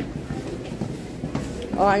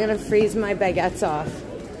 Oh, I'm gonna freeze my baguettes off.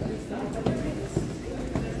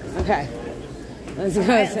 Okay. Let's go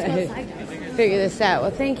outside. Figure this out.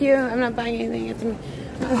 Well, thank you. I'm not buying anything. It's me.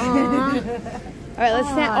 All right, let's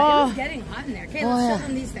stand. It Oh, was getting hot in there. Okay, let's show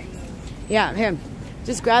them these things. yeah, here.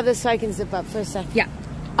 Just grab this so I can zip up for a sec. Yeah.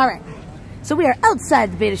 All right. So we are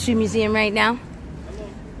outside the Beta Shoe Museum right now.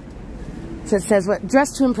 So it says, what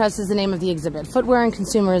Dress to Impress is the name of the exhibit. Footwear and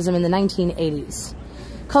consumerism in the 1980s.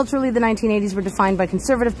 Culturally, the 1980s were defined by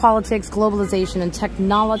conservative politics, globalization, and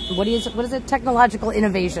technological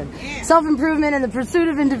innovation. Self-improvement and the pursuit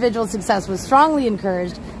of individual success was strongly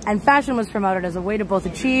encouraged, and fashion was promoted as a way to both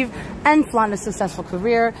achieve and flaunt a successful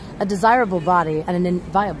career, a desirable body, and an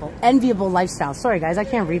enviable lifestyle. Sorry, guys, I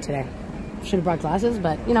can't read today. Should have brought glasses,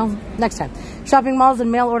 but, you know, next time. Shopping malls and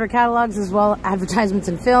mail-order catalogs, as well advertisements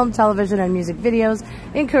in film, television, and music videos,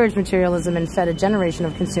 encouraged materialism and fed a generation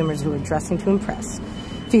of consumers who were dressing to impress.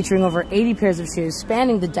 Featuring over 80 pairs of shoes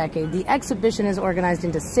spanning the decade, the exhibition is organized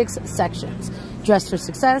into 6 sections. Dress for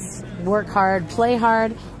Success, Work Hard, Play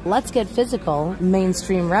Hard, Let's Get Physical,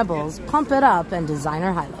 Mainstream Rebels, Pump It Up, and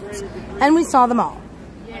Designer Highlights. And we saw them all.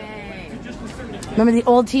 Yay. Remember the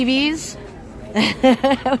old TVs?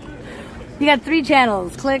 You got 3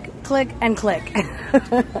 channels. Click, click, and click.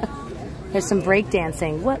 There's some break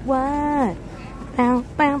dancing. What? Bow,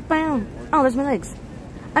 bow, bow. Oh, there's my legs.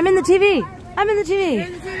 I'm in the TV. I'm in the TV.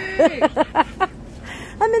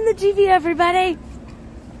 I'm in the GV, everybody.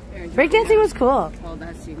 Breakdancing was cool. Hold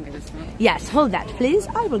that so you can get a smoke. Yes, hold that, please.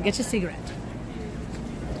 I will get you a cigarette.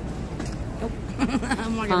 Oh.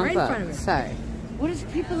 I'm walking right in front of it. Sorry. What is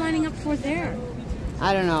people lining up for there?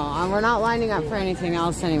 I don't know. We're not lining up for anything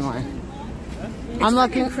else anymore. I'm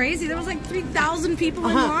looking crazy. There was like 3,000 people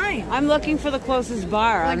in line. I'm looking for the closest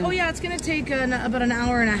bar. Like, oh yeah, it's gonna take about an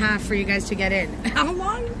hour and a half for you guys to get in. How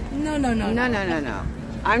long? No. No.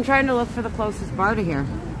 I'm trying to look for the closest bar to here.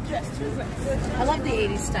 I love the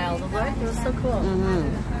 80s style. The look, it was so cool.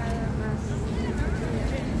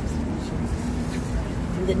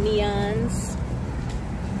 And the neons.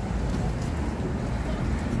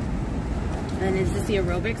 And is this the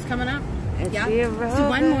aerobics coming up? It's the aerobics. So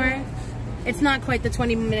one more. It's not quite the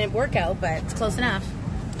 20-minute workout, but it's close enough.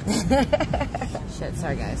 Shit,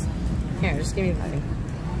 sorry guys. Here, just give me the money.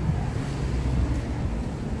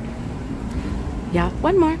 Yeah,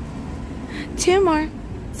 one more. Two more.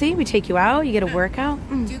 See, we take you out, you get a workout.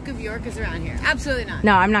 Duke of York is around here. Absolutely not.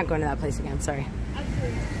 No, I'm not going to that place again, sorry.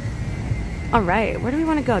 All right, where do we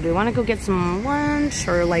want to go? Do we want to go get some lunch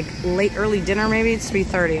or like early dinner maybe? It's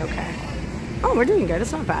 3:30, okay. Oh, we're doing good,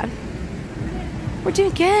 it's not bad. We're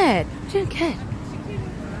doing good. We're doing good.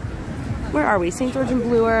 Where are we? St. George and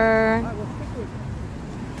Bloor.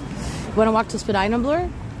 Want to walk to Spadina, Bloor?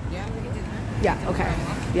 Yeah, we can do that. Yeah, okay.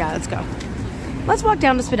 Yeah, let's go. Let's walk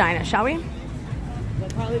down to Spadina, shall we?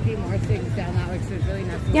 There'll probably be more things down that way because there's really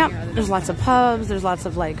nothing Yep, here. there's lots of pubs. There's lots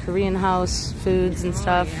of like Korean house foods and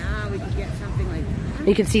stuff. Yeah, we could get something like that.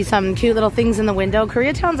 You can see some cute little things in the window.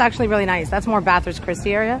 Koreatown's actually really nice. That's more Bathurst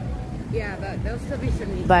Christie area. Yeah, but there'll still be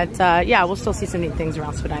some neat But yeah, we'll still see some neat things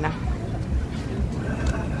around Spadina.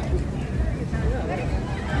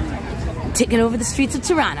 Taking over the streets of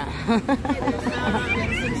Toronto. some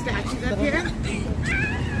statues up here.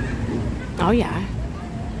 Oh yeah.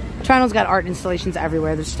 Toronto's got art installations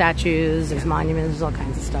everywhere. There's statues, there's monuments, there's all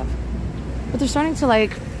kinds of stuff. But they're starting to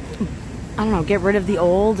like, I don't know, get rid of the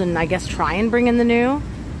old and I guess try and bring in the new.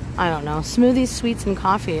 I don't know. Smoothies, sweets, and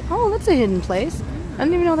coffee. Oh, that's a hidden place. I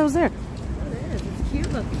didn't even know that was there. It is. It's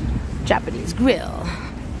cute looking. Japanese grill.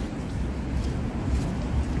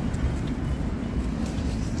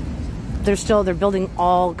 They're building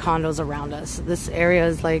all condos around us. This area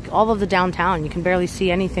is like all of the downtown. You can barely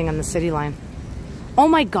see anything on the city line. Oh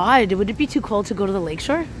my God, would it be too cold to go to the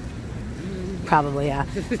lakeshore? Probably, yeah.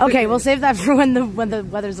 Okay, we'll save that for when the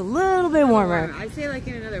weather's a little bit warmer. I'd say like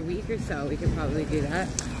in another week or so we could probably do that.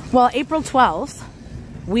 Well, April 12th,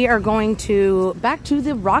 we are going back to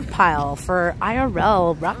the rock pile for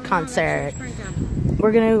IRL rock concert.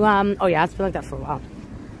 We're gonna, oh yeah, it's been like that for a while.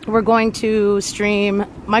 We're going to stream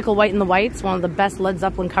Michael White and the Whites, one of the best Led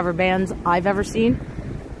Zeppelin cover bands I've ever seen.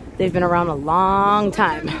 They've been around a long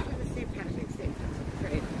time.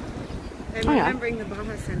 I'm remembering the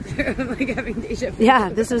Baja Center. I'm like having deja vu. Yeah,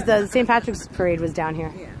 this was the St. Patrick's Parade was down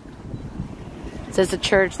here. Yeah. So it's a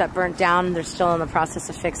church that burnt down and they're still in the process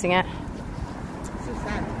of fixing it. So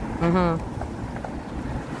sad.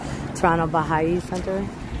 Toronto Baha'i Center.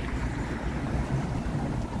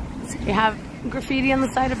 So you have graffiti on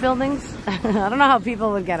the side of buildings. I don't know how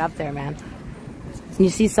people would get up there, man. And you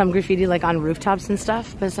see some graffiti like on rooftops and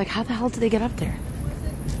stuff, but it's like, how the hell do they get up there?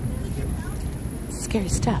 Scary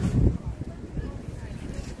stuff.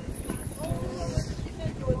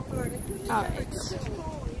 All right.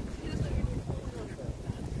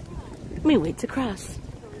 Let me wait to cross.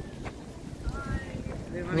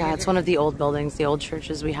 Yeah, it's one of the old buildings, the old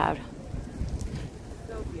churches we had.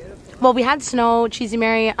 Well, we had snow, Cheesy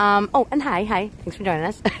Mary. Oh, and hi. Thanks for joining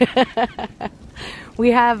us.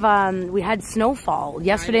 we had snowfall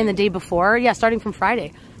yesterday and the day before. Yeah, starting from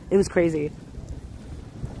Friday. It was crazy.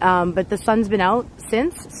 But the sun's been out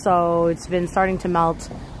since, so it's been starting to melt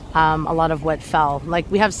a lot of what fell. Like,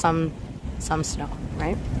 we have some snow,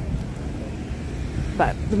 right?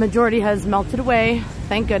 But the majority has melted away,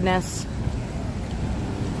 thank goodness.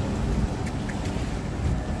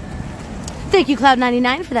 Thank you,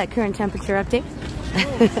 Cloud99, for that current temperature update.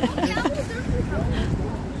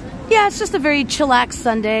 Yeah, it's just a very chillax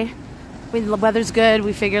Sunday. I mean, the weather's good.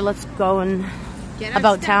 We figure let's go and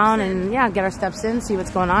about town and yeah, get our steps in, see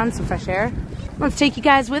what's going on, some fresh air. Let's take you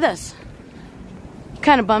guys with us.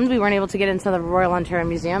 Kind of bummed we weren't able to get into the Royal Ontario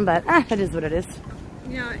Museum, but it is what it is.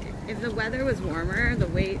 You know, if the weather was warmer, the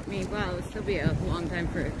wait, it would still be a long time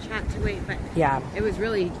for a chat to wait, but yeah, it was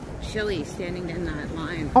really chilly standing in that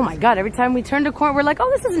line. Oh my God, every time we turned a corner, we're like, oh,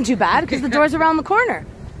 this isn't too bad because the door's around the corner.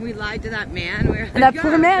 We lied to that man. We were like, that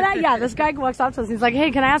poor man, yeah, this guy walks up to us. He's like,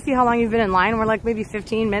 hey, can I ask you how long you've been in line? And we're like, maybe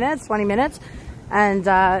 15 minutes, 20 minutes. And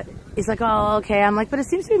he's like, oh, okay. I'm like, but it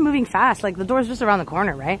seems to be moving fast. Like, the door's just around the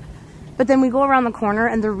corner, right? But then we go around the corner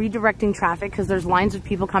and they're redirecting traffic because there's lines of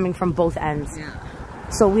people coming from both ends. Yeah.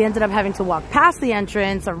 So we ended up having to walk past the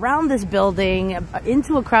entrance, around this building,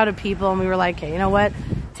 into a crowd of people, and we were like, okay, you know what?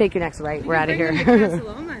 Take your next right. We're out of here. Casa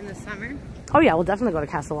Loma in the summer. Oh yeah, we'll definitely go to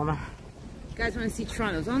Casa Loma. You guys want to see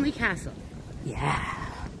Toronto's only castle? Yeah.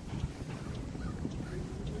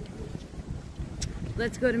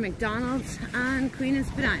 Let's go to McDonald's on Queen and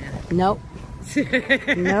Spadina. Nope.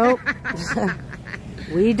 Nope.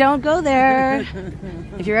 We don't go there.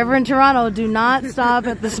 If you're ever in Toronto, do not stop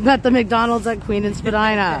at the McDonald's at Queen and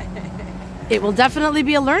Spadina. It will definitely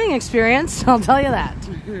be a learning experience, I'll tell you that.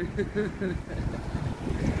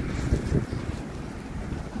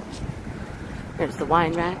 Here's the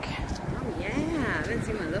wine rack. Oh yeah, I haven't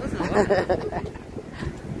seen one of those in a while.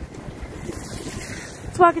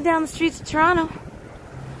 It's walking down the streets of Toronto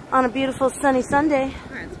on a beautiful sunny Sunday.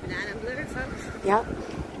 We're at Spadina Blue, folks. Yep.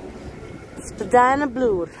 Spadina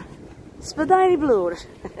Blue. Spadina Blue.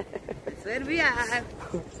 That's where we are.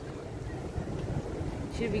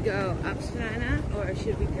 Should we go up Spadina or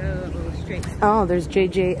should we go straight? Oh, there's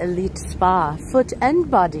JJ Elite Spa. Foot and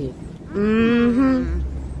body. Mm-hmm.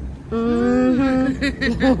 Mm-hmm.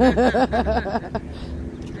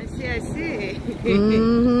 I see.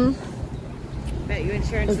 Mm-hmm. Bet you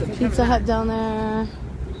insurance There's a doesn't Pizza cover Hut down there.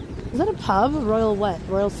 Is that a pub? Royal what?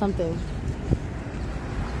 Royal something. that.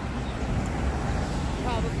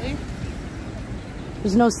 Probably.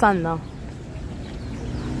 There's no sun though.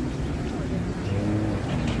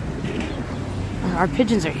 Our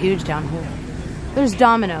pigeons are huge down here. There's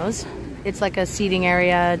Domino's. It's like a seating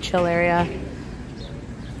area, chill area.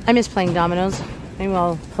 I miss playing dominoes. Maybe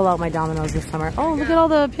I'll pull out my dominoes this summer. Oh, look at all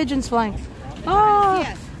the pigeons flying. Oh,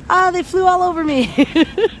 Yes. ah, they flew all over me.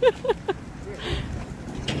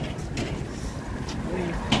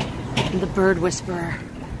 The bird whisperer.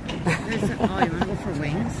 There's you want to go for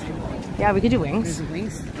wings? Yeah, we could do wings. There's a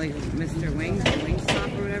wings, like Mr. Wings,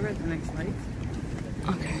 Wingstop or whatever, the next light.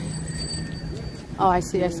 Okay. Oh, I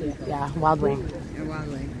see. Yeah, wild wing. Or Wild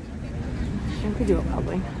Wing. We could do a wild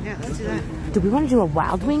wing. Yeah, let's do that. Do we want to do a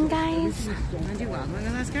wild wing, guys? Want to do Wild Wing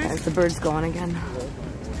on this, guys? There's the birds going again.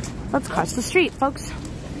 Let's cross the street, folks.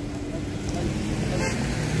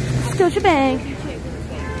 Scotiabank.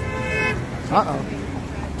 Uh-oh.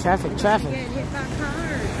 Traffic. Get hit by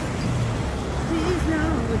cars. Please no,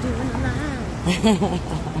 we're doing it live.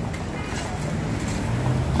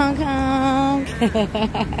 Hong Kong.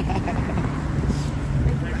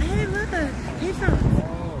 Hey, look, payphone.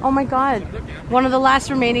 Oh my god. One of the last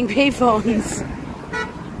remaining payphones.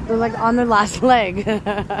 They're like on their last leg.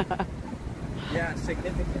 Yeah,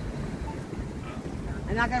 significant.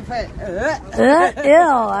 I'm not gonna put.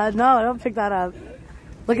 Ew. No, don't pick that up.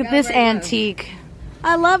 Look at this antique.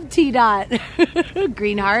 I love T-Dot.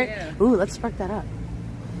 Green heart. Ooh, let's spark that up.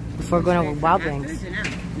 Before going to Wild Wings.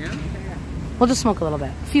 No? We'll just smoke a little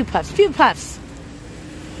bit. Few puffs.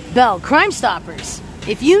 Bell Crime Stoppers.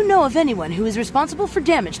 If you know of anyone who is responsible for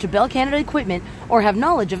damage to Bell Canada equipment or have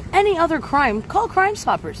knowledge of any other crime, call Crime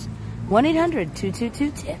Stoppers.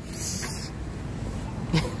 1-800-222-TIPS.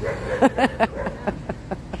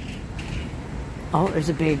 Oh, there's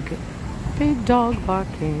a big dog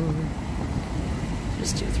barking.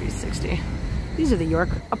 Just do 360. These are the York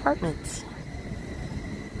apartments.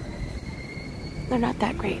 They're not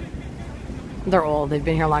that great. They're old. They've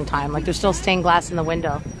been here a long time. Like, there's still stained glass in the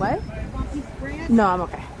window. What? No, I'm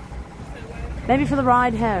okay. Maybe for the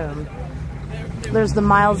ride home. There's the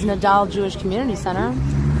Miles Nadal Jewish Community Center.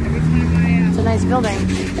 It's a nice building.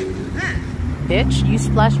 Bitch, you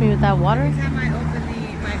splashed me with that water? Every time I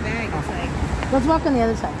open my bag, it's like... Let's walk on the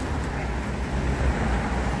other side.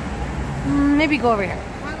 Maybe go over here.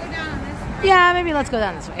 Want to go down on this? Yeah, maybe let's go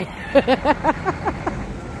down this way.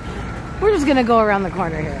 We're just gonna go around the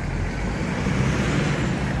corner here.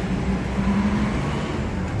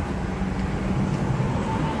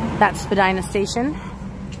 That's Spadina Station.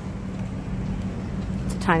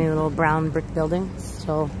 It's a tiny little brown brick building.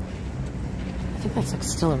 Still, I think that's like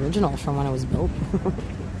still original from when it was built.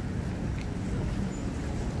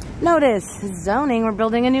 Notice, zoning, we're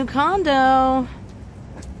building a new condo.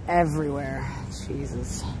 Everywhere.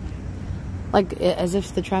 Jesus. Like, as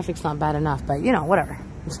if the traffic's not bad enough, but you know, whatever.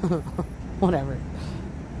 Whatever.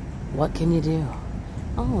 What can you do?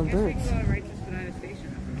 Oh, birds.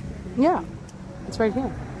 Yeah, it's right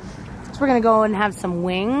here. So we're gonna go and have some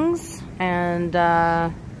wings and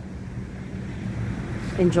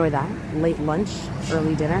enjoy that. Late lunch,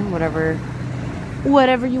 early dinner,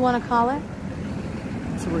 whatever you want to call it.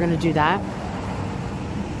 So we're gonna do that.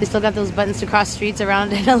 They still got those buttons to cross streets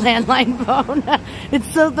around in a landline phone.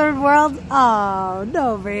 It's so third world. Oh,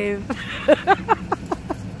 no, babe.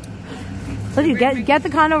 So you get the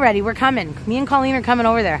condo ready. We're coming. Me and Colleen are coming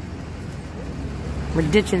over there. We're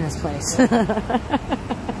ditching this place. We'll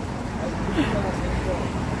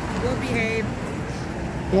behave.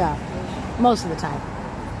 Yeah, most of the time.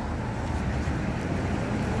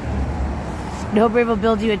 No Brave will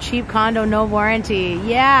build you a cheap condo, no warranty.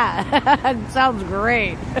 Yeah, it sounds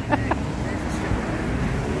great. There's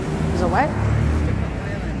a what?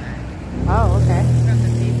 Oh, okay. From the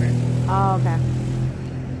paper. Oh, okay.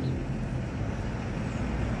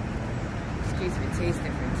 In case it tastes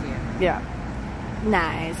different to you. Yeah.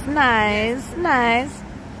 Nice, nice, nice.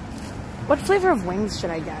 What flavor of wings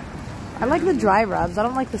should I get? I like the dry rubs. I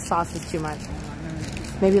don't like the sauces too much.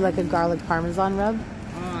 Maybe like a garlic parmesan rub?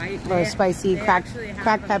 Or a spicy cracked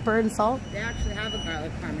pepper and salt? They actually have a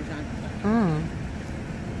garlic parmesan.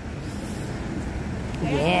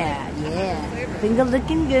 Yeah, yeah. Things are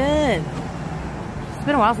looking good. It's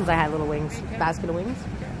been a while since I had little wings. Basket of wings.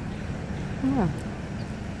 Yeah.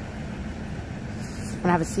 Want to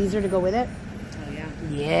have a Caesar to go with it? Oh, yeah.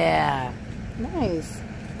 Yeah. Nice.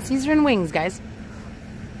 Caesar and wings, guys.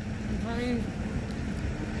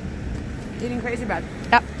 Eating crazy bread.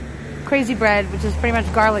 Yep. Crazy bread, which is pretty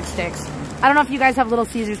much garlic sticks. I don't know if you guys have Little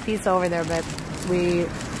Caesar's pizza over there, but we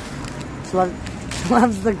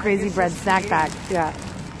loves the crazy bread snack pack. Yeah.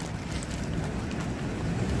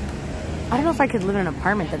 I don't know if I could live in an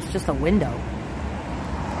apartment that's just a window.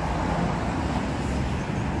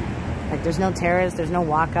 Like there's no terrace, there's no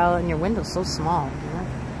walkout, and your window's so small. You know?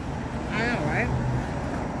 I know, right?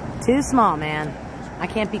 Too small, man. I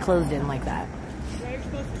can't be closed in like that.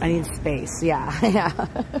 I need space. Yeah, yeah.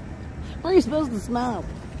 Where are you supposed to smoke?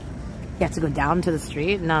 You have to go down to the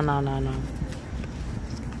street? No, no, no, no.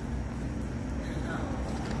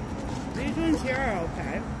 These ones here are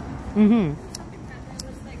okay. Mm-hmm.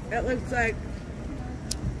 It looks like...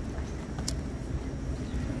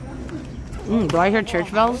 Do I hear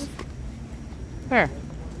church bells? Where?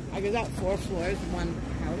 I got 4 floors, 1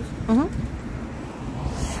 house.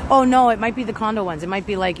 Mm-hmm. Oh, no, it might be the condo ones. It might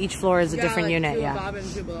be like each floor is a different like unit. 2 Yeah. above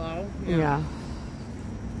and 2 below. Yeah.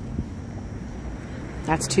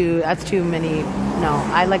 That's too many. No,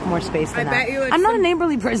 I like more space than I that. bet you it's I'm not a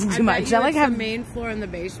neighborly person too much. I like the have main floor and the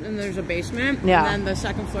basement. And there's a basement. Yeah. And then the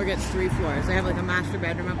second floor gets 3 floors. They have like a master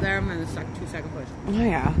bedroom up there, and then the 2 second floors. Oh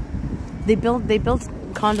yeah. They built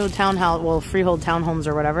condo townhouse, well, freehold townhomes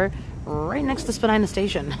or whatever, right next to Spadina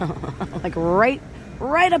Station. Like right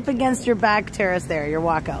up against your back terrace there, your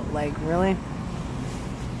walkout. Like, really?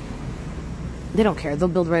 They don't care. They'll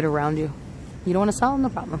build right around you. You don't want to sell? No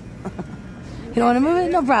problem. You don't want to move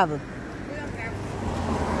it? No problem. We don't care.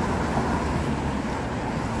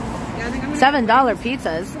 Yeah, I think I'm $7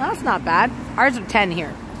 pizzas. That's not bad. Ours are 10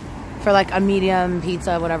 here. For like a medium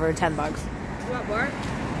pizza, whatever, $10. What, work?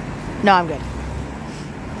 No, I'm good.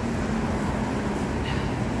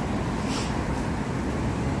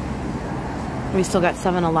 We still got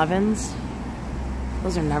 7-Elevens.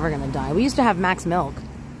 Those are never going to die. We used to have Max Milk.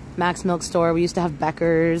 Max Milk store. We used to have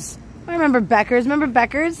Becker's. I remember Becker's. Remember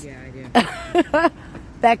Becker's? Yeah, I do.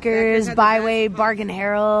 Becker's, had the Byway, best Bargain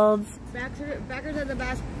Herald's. Becker's had the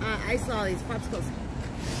best ice lollies, popsicles.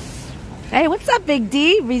 Hey, what's up, Big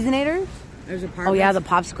D? Reasonator? There's a park. Oh, yeah, the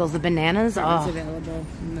popsicles, the bananas. It's Oh, available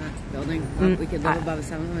in that building. We could live above a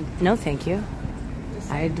 7-Eleven. no, thank you.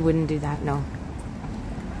 I wouldn't do that, no.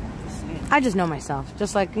 I just know myself.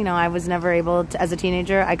 Just like, you know, I was never able to, as a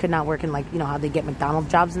teenager, I could not work in, like, you know, how they get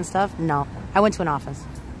McDonald's jobs and stuff. No. I went to an office.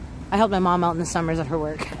 I helped my mom out in the summers at her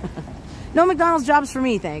work. No McDonald's jobs for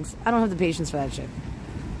me, thanks. I don't have the patience for that shit.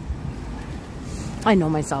 I know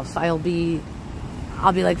myself. I'll be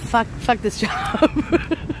like, fuck this job.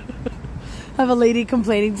 Have a lady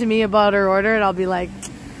complaining to me about her order, and I'll be like,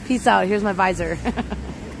 peace out. Here's my visor.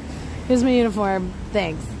 Here's my uniform.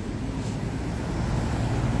 Thanks.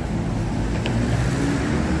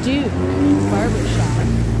 Dude, barbershop.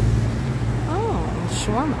 Oh,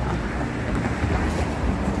 shawarma.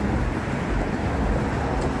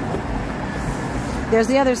 There's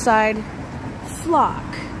the other side. Flock.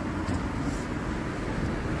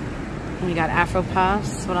 We got Afro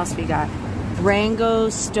Puffs. What else we got? Rango,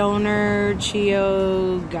 Stoner,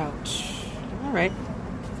 Chio, Gouch. All right.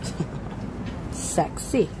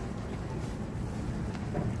 Sexy.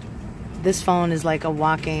 This phone is like a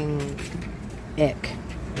walking ick.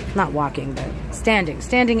 Not walking, but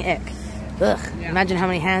standing ick. Ugh. Yeah. Imagine how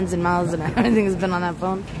many hands and mouths and everything has been on that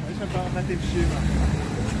phone.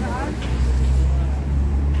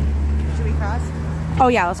 Should we cross? Oh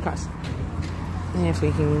yeah, let's cross. And if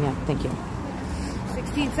we can, yeah, thank you.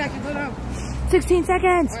 16 seconds, hold on. 16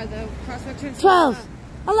 seconds. Or the crosswalk turns 12,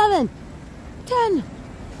 11, 10,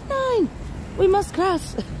 9. We must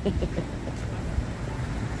cross.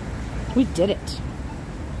 We did it.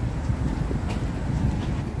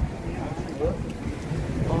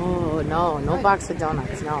 Oh, no. No box of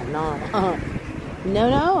donuts. No, no. No,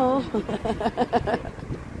 no.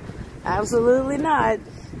 Absolutely not.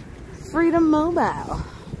 Freedom Mobile.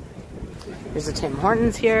 There's a Tim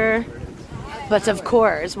Hortons here. But of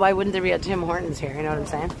course, why wouldn't there be a Tim Hortons here? You know what I'm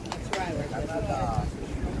saying?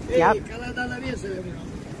 Yep.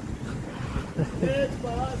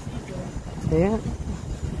 Yeah.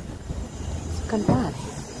 It's kind of bad.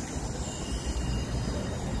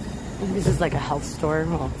 This is like a health store.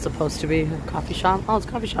 Well, it's supposed to be a coffee shop. Oh, it's a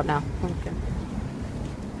coffee shop now. Okay.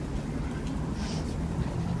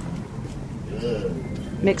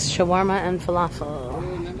 Mixed shawarma and falafel. Oh,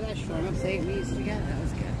 remember that shawarma plate we used to get? That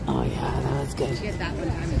was good. Oh yeah, that was good. We get that one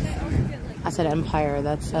time in the summer. I said Empire.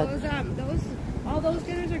 That's all those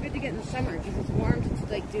dinners are good to get in the summer because it's warm to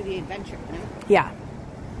like do the adventure, you know? Yeah.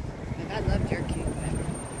 Like I love Jerk King.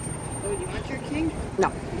 Oh, you want Jerk King?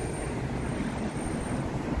 No.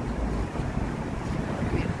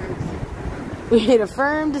 We made a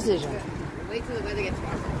firm decision. Wait till the weather gets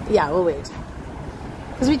warmer. Yeah, we'll wait.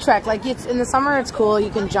 Because we trek, like it's in the summer, it's cool. You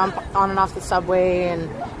can jump on and off the subway, and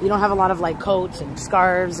you don't have a lot of like coats and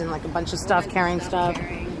scarves and like a bunch of stuff carrying stuff.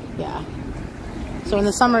 Yeah. So in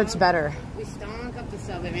the summer, it's better. We stunk up the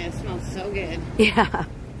subway, man. It smelled so good. Yeah.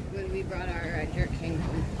 When we brought our Jerk King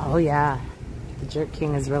home. Oh yeah, the Jerk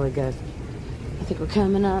King is really good. I think we're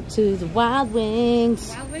coming up to the Wild Wings.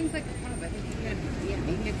 Wild Wings like the pub. I think you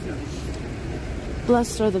can get some.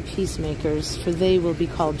 Blessed are the peacemakers, for they will be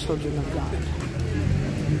called children of God.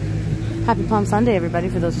 Happy Palm Sunday, everybody,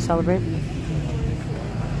 for those who celebrate.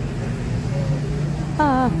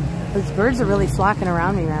 Those birds are really flocking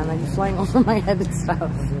around me, man. Like flying over my head and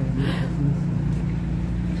stuff.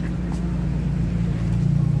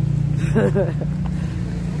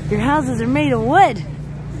 Your houses are made of wood.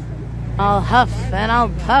 I'll huff and I'll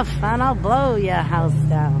puff and I'll blow your house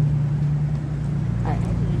down. All right.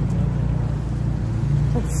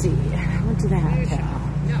 Let's see. What do they have here?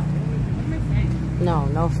 No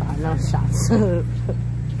shots. I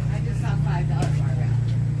just saw $5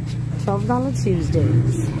 barbell. $12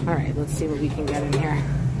 Tuesdays. All right, let's see what we can get in here.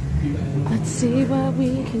 Let's see what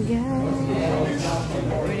we can get.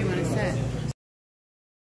 Where do you want to sit?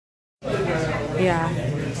 Yeah.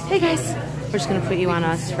 Hey guys. We're just gonna put you on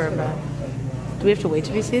us for. Do we have to wait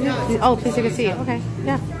to be seated? Oh, please take a seat. Okay.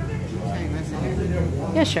 Yeah.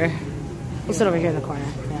 Yeah, sure. We'll sit over here in the corner.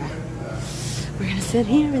 Yeah. We're gonna sit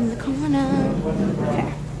here in the corner.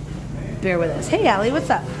 Okay. Bear with us. Hey, Allie, what's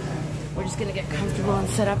up? We're just gonna get comfortable and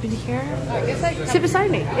set up in here. Sit beside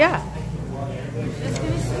me. Yeah.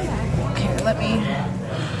 Okay, let me.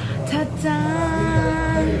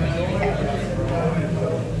 Ta-da! Okay.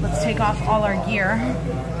 Let's take off all our gear.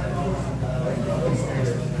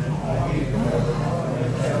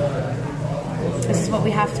 This is what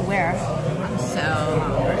we have to wear. I'm so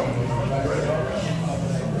hungry.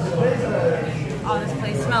 Oh, this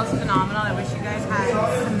place smells phenomenal. I wish you guys had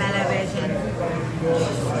smell-o-vision. It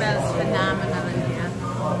smells phenomenal in here.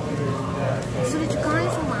 So did you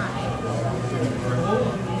guys like?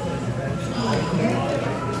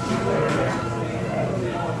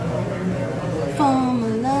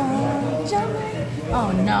 Formula.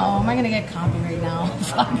 Oh no, am I gonna get copyright now?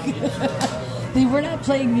 Fuck. They were not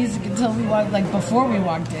playing music until we walked, like before we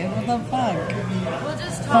walked in. What the fuck? We'll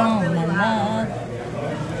just talk really loud.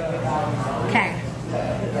 Okay.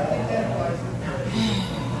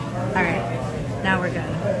 Alright. Now we're good.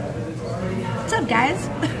 What's up, guys?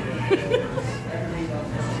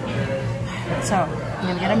 So, I'm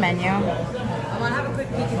gonna get a menu. I want to have a quick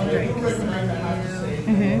peek at the drinks menu.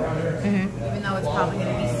 Even though it's probably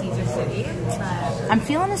going to be Caesar City. But I'm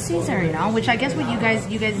feeling a Caesar, you know, which I guess what you guys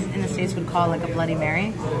in the States would call like a Bloody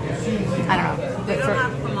Mary. I don't know. they don't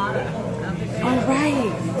have Clamato. I don't think they Oh,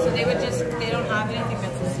 right. So they don't have anything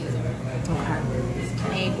that's a Caesar. Okay.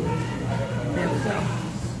 Maybe. There we go.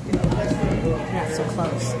 Not so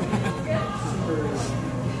close.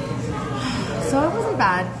 So it wasn't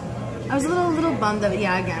bad. I was a little bummed that,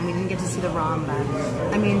 yeah, again, we didn't get to see the ROM, but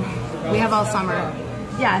I mean, we have all summer.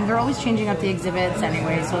 Yeah, and they're always changing up the exhibits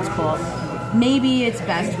anyway, so it's cool. Maybe it's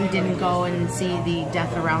best we didn't go and see the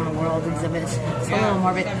Death Around the World exhibit. It's a little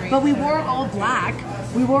morbid. But we wore all black.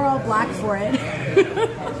 We wore all black for it. We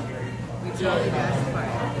totally dressed for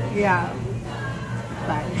it. Yeah.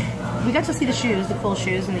 But we got to see the shoes, the cool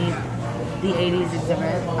shoes in the 80s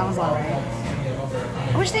exhibit. That was alright.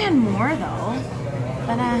 I wish they had more though.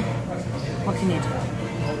 But what can you do?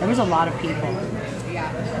 There was a lot of people.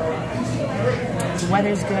 Yeah. The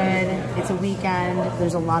weather's good. It's a weekend.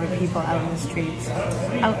 There's a lot of people out in the streets.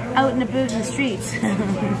 Out and about in the streets.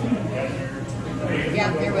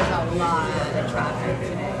 Yeah, there was a lot of traffic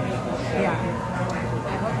today. Yeah. I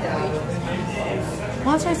hope the waitress comes.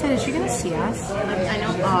 Well, that's what I said. Is she gonna see us? I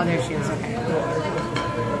know. Oh, there she is. Okay.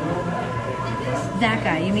 That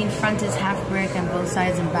guy. You mean front is half brick and both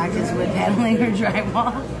sides and back is wood paneling or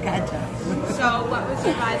drywall? Gotcha. So, what was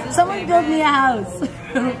your guys' Someone favorite? built me a house.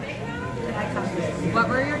 What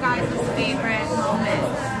were your guys' favorite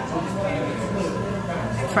moments?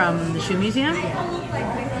 From the shoe museum?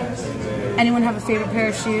 Anyone have a favorite pair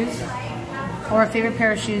of shoes? Or a favorite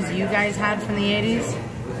pair of shoes you guys had from the 80s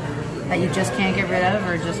that you just can't get rid of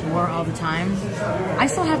or just wore all the time? I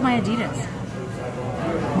still have my Adidas.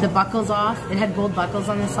 The buckle's off. It had gold buckles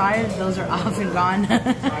on the side. Those are off and gone.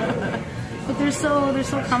 But they're so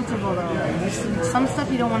comfortable though. There's some stuff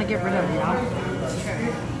you don't want to get rid of, you know?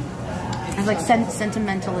 It's like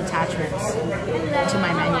sentimental attachments to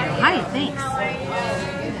my menu. Hi, thanks.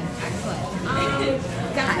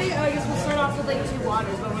 Definitely, I guess we'll start off with like 2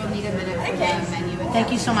 waters, but we'll need a minute for the menu. Thank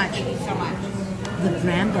you so much. Thank you so much. The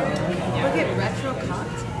Rambo. Look at retro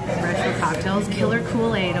cocktails. Retro cocktails. Killer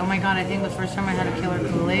Kool-Aid. Oh my god, I think the first time I had a Killer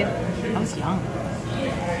Kool-Aid, I was young.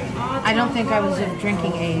 I don't think I was of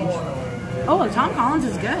drinking age. Oh, Tom Collins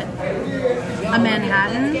is good. A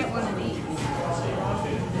Manhattan. Get one of these.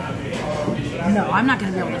 No, I'm not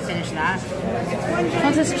going to be able to finish that.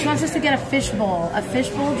 She wants us to get a fishbowl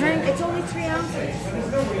drink. It's only 3 ounces.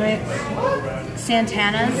 Right.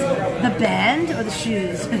 Santana's, the band or the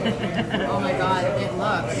shoes? Oh my god,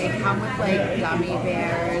 they come with like gummy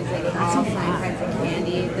bears, like all kinds of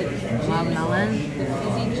candy. The Watermelon. The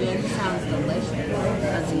fizzy gin sounds delicious.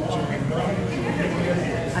 Fuzzy gin.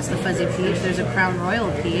 That's the fuzzy peach. There's a Crown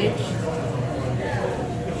Royal peach.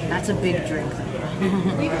 That's a big drink.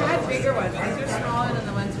 We've had bigger ones. These are smaller than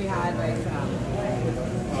the ones we had right from.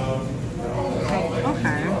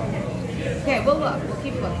 Okay. Okay, we'll look. We'll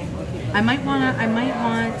keep looking. I might want a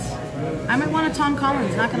Tom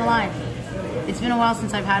Collins, not gonna lie. It's been a while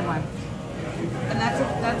since I've had one. And that's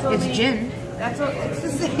only, It's gin. That's all. It's the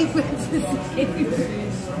same. It's the same.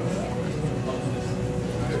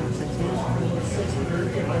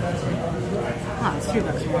 Oh, it's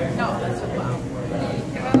 $3 more. No, that's wow.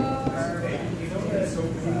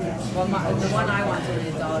 Well, the one I want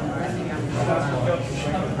is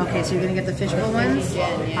 $1. Okay, so you're gonna get the fishbowl ones? Yeah.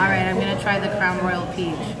 All right, I'm gonna try the Crown Royal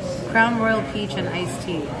peach. Crown Royal peach and iced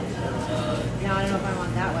tea. No, I don't know if I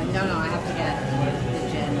want that one. No, I have to get the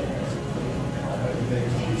gin.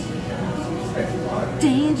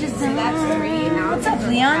 Danger zone. So that's 3. Now What's up,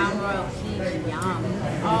 Leon? Crown Royal peach. Yum.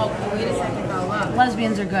 Oh, wait a second. Go look.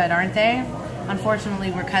 Lesbians are good, aren't they?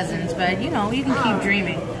 Unfortunately, we're cousins, but you know, you can keep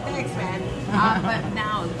dreaming. Thanks, man. But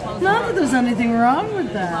now, close Not that the book. there's anything wrong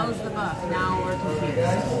with that. Close the book. Now we're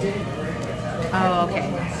confused. Oh, okay.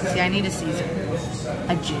 See, I need a Caesar.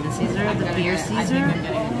 A gin Caesar? The beer Caesar?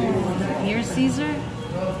 The beer Caesar?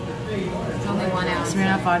 It's only 1 ounce.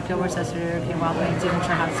 Smirnoff vodka, Worcester, okay, wild wings,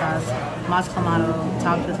 signature hot sauce, Mas Clamato,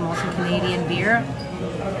 topped with Molson Canadian beer.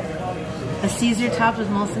 A Caesar topped with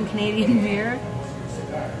Molson Canadian beer.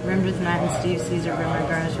 Rimmed with Matt and Steve Caesar rimmer,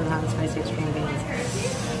 garnished with hot and spicy extreme beans.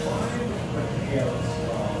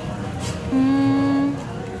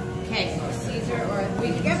 Okay, Caesar or we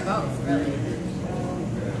could get both, really.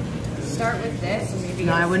 Start with this and maybe.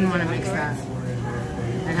 No, get I wouldn't want to Caesar mix that. afterwards.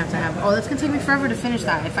 I'd have to have. Oh, that's gonna take me forever to finish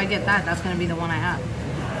that. If I get that, that's gonna be the one I have.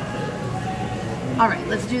 All right,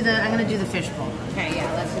 let's do the. I'm gonna do the fishbowl. Okay,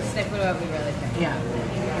 yeah, let's just stick with what we really picked. Yeah.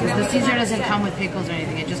 And then The we can Caesar have doesn't set. come with pickles or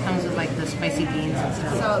anything. It just comes with like the spicy beans and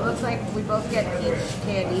stuff. So it looks like we both get peach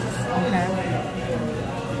candies. Okay.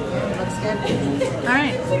 Looks good. All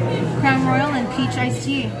right. Crown Royal and peach iced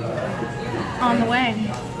tea on the way.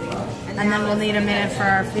 And then we'll need a minute for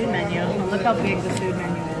our food menu. Look how big the food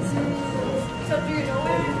menu is.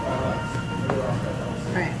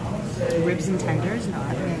 All right. Ribs and tenders? No,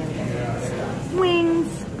 I think I'm gonna get these. Wings.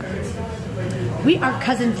 We are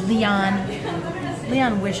cousins, Leon.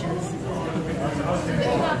 Leon wishes. Wings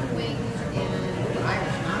and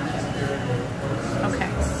Irish nachos. Okay,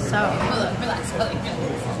 so Relax.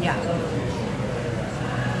 yeah.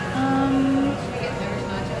 Should we get Irish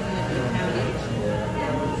nachos and a pound each?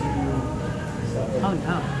 Oh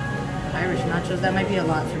no. Irish nachos, that might be a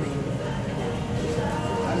lot for me.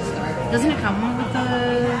 Doesn't it come with the...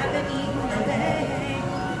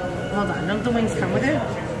 Hold on, don't the wings come with it?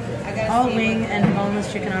 All wing and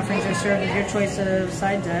boneless chicken offerings are served with your choice of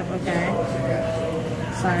side dip, okay.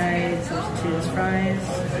 Side substitutes fries.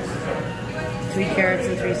 3 carrots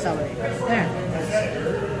and 3 celery. There.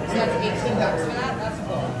 So that's $18 for that? That's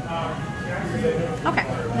cool. Okay, I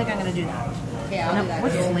think I'm gonna do that. Okay, I'll Now, do that.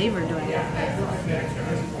 what flavor do I have?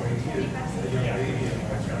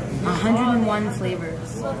 101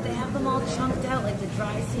 flavors. Look, they have them all chunked out like the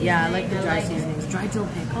dry seasoning. Yeah, I like the dry seasonings. Dry dill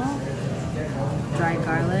pickle, dry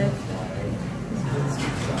garlic.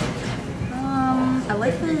 I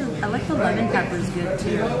like the lemon peppers good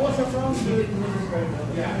too.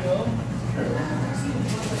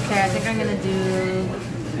 Okay, I think I'm gonna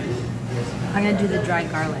do the dry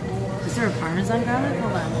garlic. Is there a Parmesan garlic?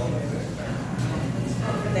 Hold on.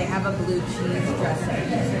 They have a blue cheese dressing.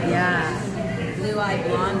 Yeah. Blue-eyed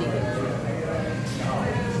blondie.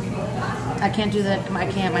 I can't do that. I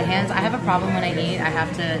can't. My hands. I have a problem when I eat.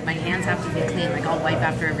 My hands have to be clean. Like I'll wipe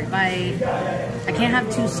after every bite. I can't have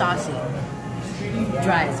too saucy.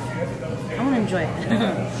 Dries. I want to enjoy it.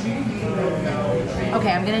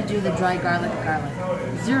 Okay, I'm gonna do the dry garlic.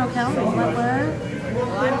 0 calories. What?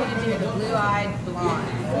 Well, I'm going to do the blue-eyed blonde.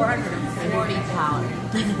 440 calories.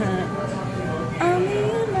 Only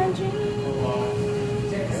in my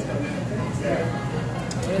dreams.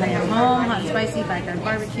 Lamb home, hot spicy, backyard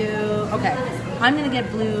barbecue. Okay, I'm gonna get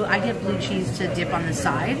blue. I get blue cheese to dip on the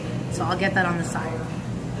side, so I'll get that on the side.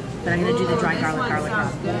 But I'm gonna do the dry garlic. This one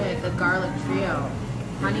sounds good. The garlic trio: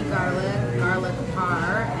 honey garlic, garlic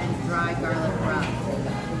par, and dry garlic rub.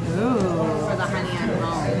 Ooh, For the honey at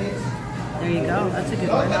home. there you go. That's a good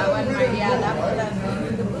one. That one, right? Yeah,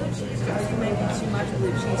 that the blue cheese dressing might be too much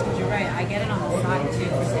blue cheese because you're right. I get it on the side too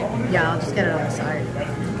for dipping. Yeah, I'll just get it on the side.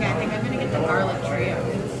 Okay, I think I'm gonna get the garlic trio.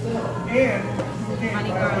 Honey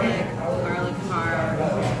garlic, garlic par,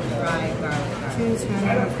 dry garlic.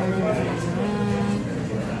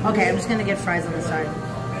 Okay, I'm just gonna get fries on the side.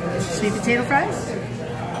 Sweet potato fries?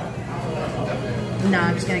 No,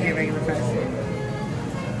 I'm just gonna get regular fries.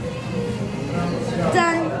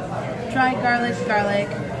 Done. Dry garlic.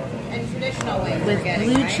 And traditional wings. With we're getting,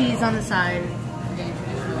 blue right? cheese on the side. We're getting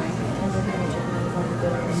traditional wings.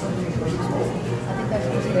 I think that's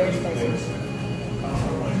supposed to be very spicy.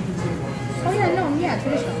 Oh yeah, no, yeah,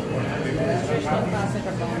 traditional. Traditional, classic,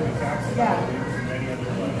 or boneless.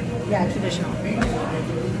 Yeah, traditional.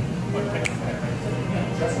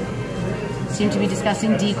 Seem to be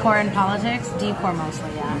discussing decor and politics. Decor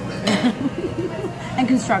mostly, yeah. And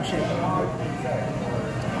construction.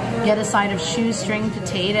 Get a side of shoestring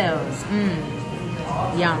potatoes.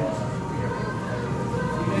 Yum.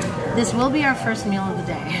 This will be our first meal of the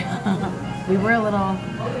day. We were a little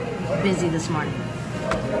busy this morning.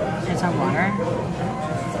 There's our water.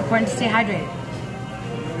 It's important to stay hydrated.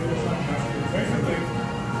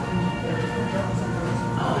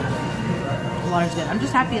 Water's good. I'm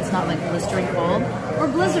just happy it's not like blistering cold or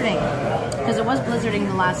blizzarding, because it was blizzarding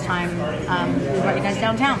the last time we brought you guys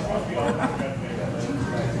downtown.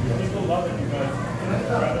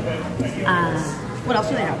 What else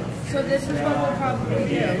do they have? So this is what we'll probably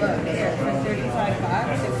do. Look, here, for $35, it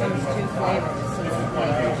comes 2 flavors. So this is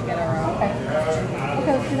like we should get our own.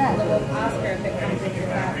 Okay, let's do that. So we'll ask her if it comes with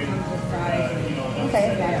that, comes with fries. Okay,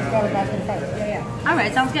 let's go with basket fries. Yeah. All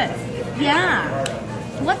right, sounds good. Yeah.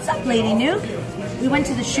 What's up, Lady Nuke? We went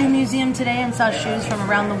to the shoe museum today and saw shoes from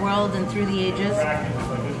around the world and through the ages.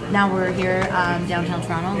 Now we're here downtown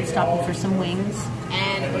Toronto, stopping for some wings.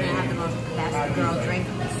 And we're gonna have the best girl drink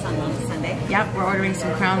on Sunday. Yep, we're ordering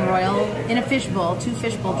some Crown Royal in a fishbowl, 2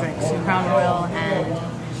 fishbowl drinks, some Crown Royal and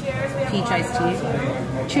peach iced tea.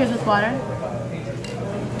 Cheers with water.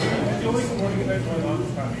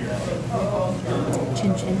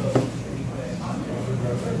 Chin chin.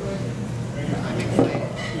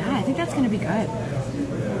 Yeah, I think that's gonna be good.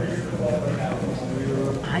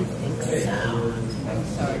 I think so. I'm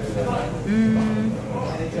so excited.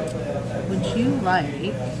 Would you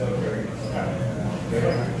like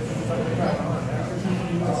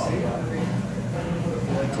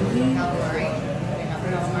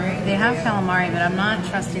Calamari. They have calamari, but I'm not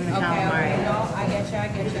trusting the calamari. Okay, no, I get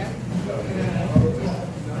you.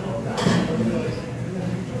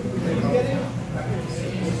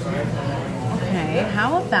 Okay,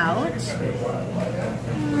 how about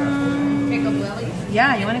Pickled lilies?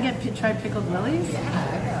 yeah, you want to try pickled lilies?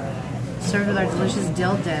 Served with our delicious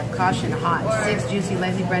dill dip. Caution, hot. 6 juicy,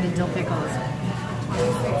 lightly breaded dill pickles.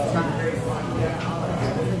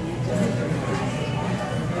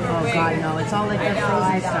 Oh God, no! It's all like the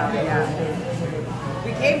frozen stuff. Yeah.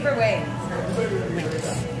 We came for wings.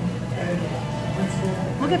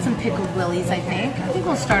 We'll get some pickled willies, I think. I think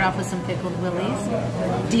we'll start off with some pickled willies.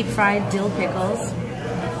 Deep fried dill pickles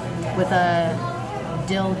with a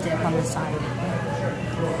dill dip on the side.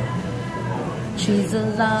 She's a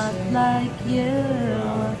lot like you.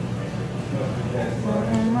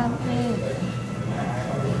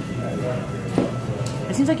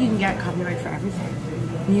 It seems like you can get copyright for everything.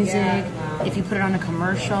 Music, Yeah. if you put it on a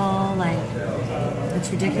commercial, like, it's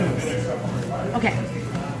ridiculous. Okay.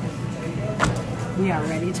 we are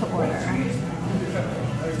ready to order.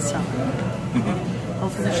 So,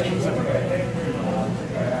 hopefully the shame's over.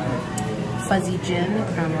 Fuzzy gin,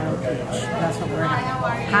 Crown Royal peach. That's what we're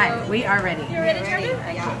having. Hi, we are ready. You're ready, Jeremy?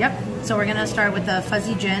 Yep. So we're gonna start with the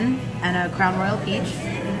fuzzy gin and a Crown Royal peach.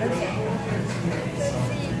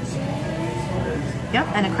 Yep,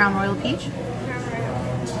 and a Crown Royal peach.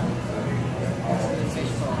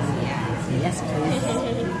 Yes, please.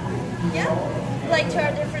 Yeah. Like to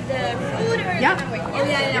order for the food or Yep. gonna wait? Oh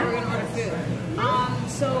yeah, we're gonna order food.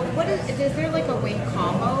 So what is there like a wing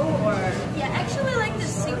combo or? Yeah, actually like the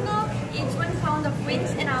single, it's 1 pound of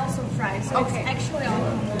wings and also fries. So Okay. it's actually all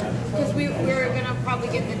combo. Because we're gonna probably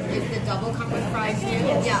get the double come with fries too.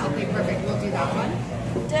 Yes. Yeah. Okay. Perfect. We'll do that one.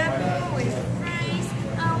 Double with fries.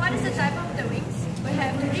 What is the type of the wings? We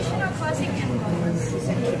have traditional, classic, and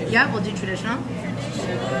boneless. Yeah, we'll do traditional.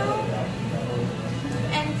 Traditional.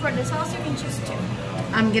 And for the sauce, you can choose 2.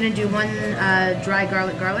 I'm gonna do one dry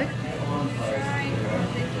garlic. Dry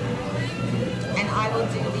And I will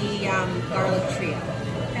do the garlic trio.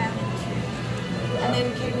 And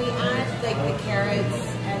then can we add like the carrots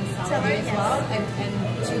and celery Celery, as yes. well, and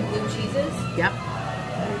 2 blue cheeses? Yep.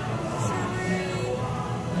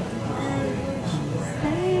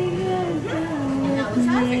 And that was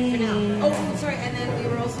perfect for now. Oh, sorry. And then we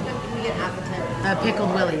were also going to get appetite.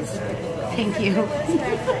 Pickled willies. Thank you.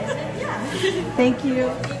 Yeah. Thank you.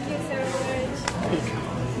 Thank you so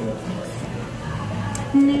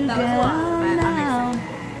much. New That was a lot, but I'm now.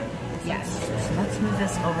 Yes. So let's move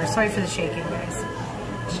this over. Sorry for the shaking, guys.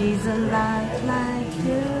 She's a lot like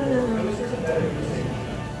you.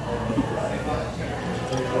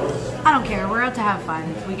 I don't care. We're out to have fun.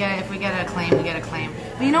 If we get a claim, we get a claim.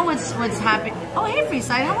 But you know what's happening? Oh, hey,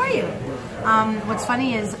 Freeside, how are you? What's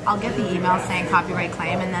funny is I'll get the email saying copyright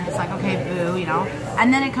claim, and then it's like, okay, boo, you know.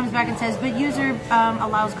 And then it comes back and says, but user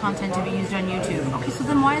allows content to be used on YouTube. Okay, so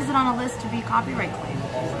then why is it on a list to be copyright claim?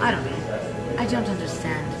 I don't know. I don't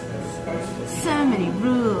understand. So many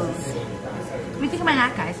rules. What do you think of my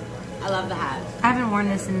hat, guys? I love the hat. I haven't worn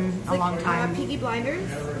this in a long time. Peaky Blinders.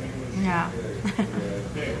 Yeah.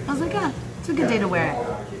 I was like, yeah, it's a good day to wear it.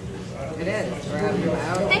 It is. We're out and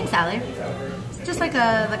about. Thanks, Allie. It's just like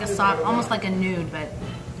a soft, almost like a nude, but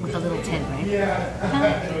with a little tint, right?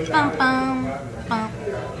 Bum, bum, bum,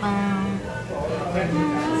 bum.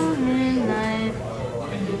 Midnight.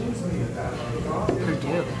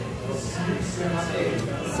 Purdue.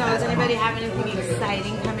 So does anybody have anything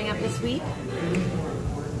exciting coming up this week?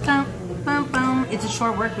 Bum, bum, bum. It's a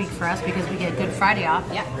short work week for us because we get Good Friday off.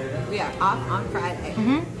 Yeah, we are off on Friday.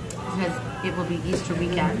 Because it will be Easter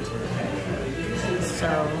weekend.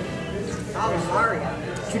 So Oh, Mario.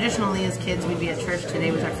 traditionally as kids we'd be at church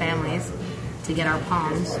today with our families to get our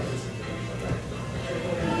palms.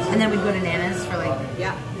 And then we'd go to Nana's for like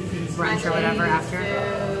Yeah. brunch or whatever after.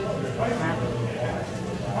 Food.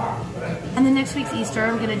 Yeah. And then next week's Easter,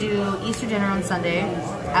 I'm gonna do Easter dinner on Sunday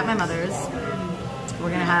at my mother's. We're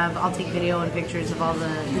gonna I'll take video and pictures of all the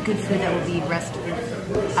good food that will be rested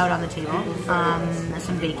out on the table.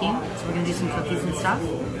 Some baking, so we're gonna do some cookies and stuff.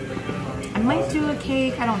 I might do a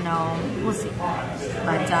cake, I don't know, we'll see.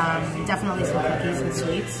 But definitely some cookies and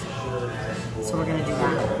sweets. So we're gonna do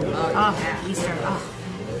that. Oh, Easter, oh.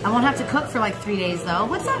 I won't have to cook for like 3 days though.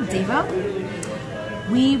 What's up, Devo?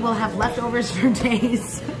 We will have leftovers for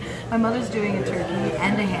days. My mother's doing a turkey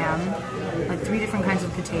and a ham, like 3 different kinds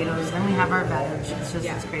of potatoes. Then we have our veg. It's just,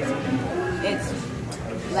 it's crazy. It's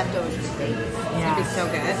leftovers for days. It's Yeah. gonna be so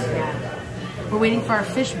good. Yeah. We're waiting for our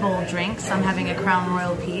fishbowl drinks. I'm having a Crown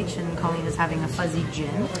Royal peach and Colleen is having a fuzzy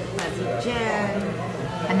gin. Fuzzy gin.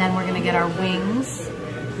 And then we're gonna get our wings,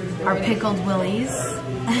 our pickled willies.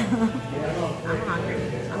 I'm hungry.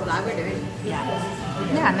 I'm glad we're doing it. Yeah.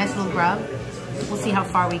 Yeah, nice little grub. We'll see how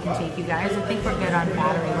far we can take you guys. I think we're good on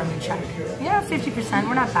battery. Let me check. Yeah, 50%.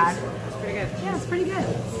 We're not bad. It's pretty good. Yeah, it's pretty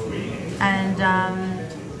good. And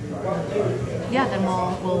yeah, then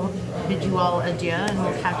we'll bid you all adieu, and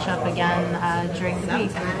we'll catch up again during the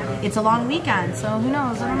week. It's a long weekend, so who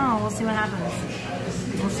knows? I don't know. We'll see what happens.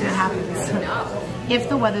 We'll see what happens. If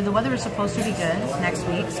the weather is supposed to be good next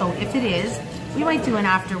week, so if it is, we might do an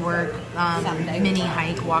after work mini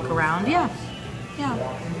hike, walk around. Yeah.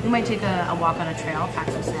 We might take a walk on a trail, pack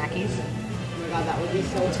some snackies. Oh my god, that would be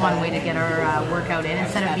so It's one way to get our workout in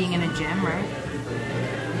instead of being in a gym, right?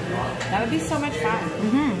 That would be so much fun.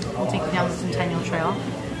 We'll take you down the Centennial Trail.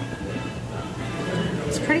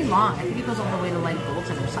 It's pretty long. I think it goes all the way to like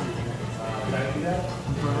Bolton or something.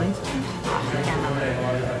 Burlington? I can't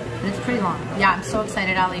remember. But it's pretty long. Yeah, I'm so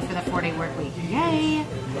excited, Ali, for the 4-day work week. Yay!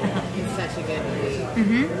 It's such a good week.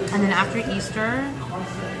 And then after Easter,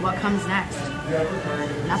 what comes next?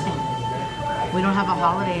 Nothing. We don't have a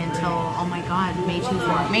holiday until, oh my God, May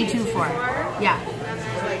 2-4. May 2-4. Yeah. And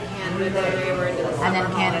there's like Canada Day, we're into the summer And then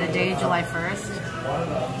Canada Day, July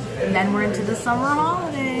 1st. And then we're into the summer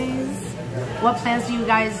holidays. What plans do you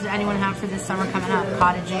guys, anyone have for this summer coming up?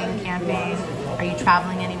 Cottaging, camping? Are you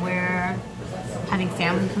traveling anywhere? Having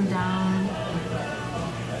family come down?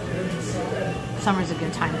 Summer's a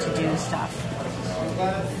good time to do stuff.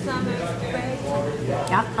 Summer's great.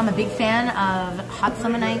 Yeah, I'm a big fan of hot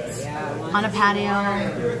summer nights on a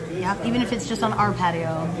patio. Yeah, even if it's just on our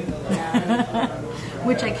patio,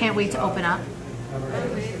 which I can't wait to open up.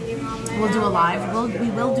 We'll do a live. We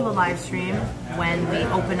will do a live stream when we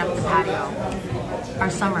open up the patio. Our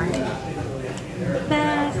summer.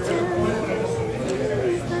 Back to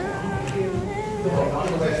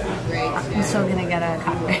I'm still gonna get a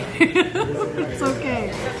copyright. It's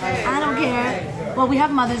okay. I don't care. Well, we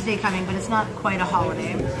have Mother's Day coming, but it's not quite a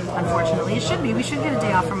holiday, unfortunately. It should be. We should get a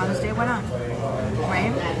day off for Mother's Day. Why not?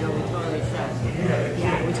 Right?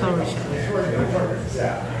 Yeah, we totally should.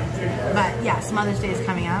 But yes, Mother's Day is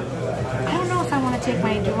coming up. I don't know if I want to take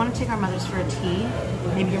do you want to take our mothers for a tea?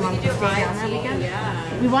 Maybe your mom can stay down that weekend?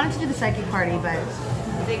 Yeah. We wanted to do the psychic party, but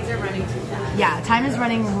Things are running too fast. yeah, time is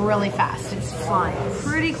running really fast. It's flying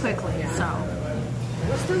pretty quickly, so.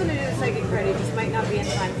 We're still gonna do the psychic party, just might not be in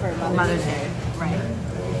time for Mother's Day, right.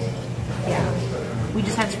 Yeah. We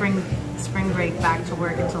just had spring break back to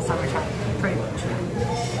work until summertime, pretty much.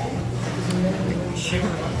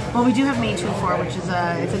 Well, we do have May 2-4, which is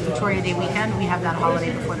it's a Victoria Day weekend. We have that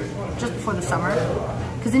holiday just before the summer.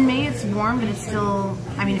 Because in May it's warm, but it's still,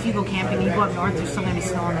 I mean, if you go camping, you go up north, there's still going to be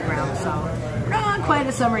snow on the ground, so we're not quite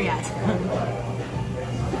a summer yet.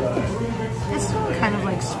 It's still kind of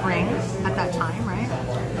like spring at that time, right?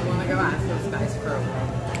 I wanna go ask those guys for a while.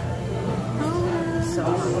 So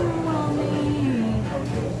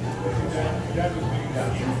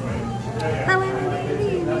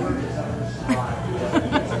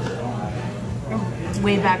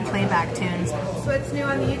Way back playback tunes. So what's new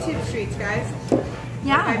on the YouTube streets, guys?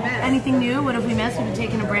 Yeah. What did I miss? Anything new? What have we missed? We've been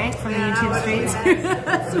taking a break from the YouTube streets.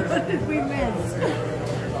 So what did we miss?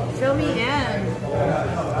 Fill me in.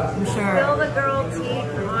 I'm Fill sure. the girl tea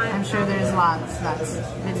on. I'm sure there's lots that's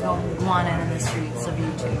been going on in the streets of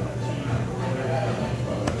YouTube.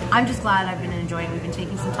 I'm just glad I've been enjoying. We've been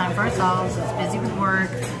taking some time for ourselves. It's busy with work.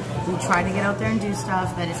 We try to get out there and do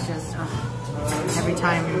stuff, but it's just every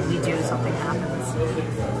time we do, something happens.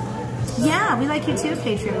 Yeah, we like you too,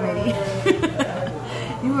 Patriot Lady.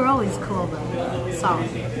 You were always cool though. Solid.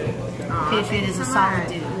 Patriot is a solid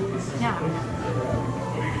dude. Yeah.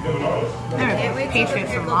 They're Can't a wait till the Patriot from a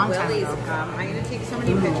pickled long time willies ago. come. I'm gonna take so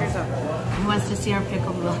many pictures of them. He wants to see our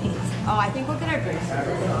pickled willies. Oh, I think we'll get our drinks.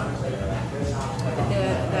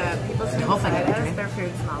 The people sitting Hope I get a beside us, drink. their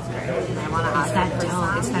food smells great. I want to ask It's that them for dill.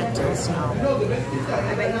 some. It's that dill smell.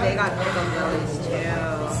 I bet they got pickled willies too.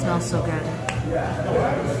 It smells so good.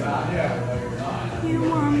 You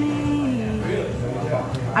want me.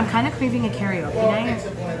 I'm kind of craving a karaoke night.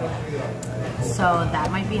 So that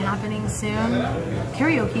might be happening soon.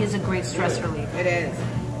 Karaoke is a great stress relief. It is.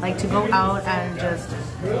 Like to go out and just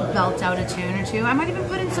belt out a tune or two. I might even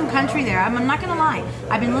put in some country there. I'm not gonna lie.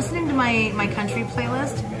 I've been listening to my country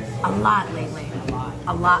playlist a lot lately.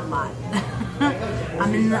 A lot.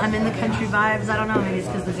 I'm in the country vibes. I don't know. Maybe it's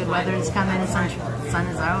because the good weather is coming, the sun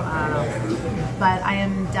is out. I don't know. But I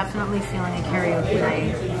am definitely feeling a karaoke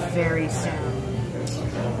night very soon.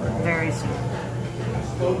 Very soon.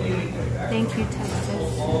 Thank you, Texas.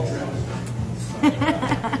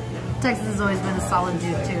 Texas has always been a solid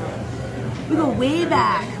dude too. We go way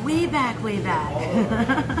back.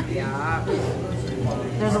 Yeah.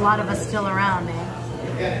 There's a lot of us still around,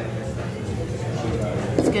 eh?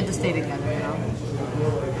 It's good to stay together, you know?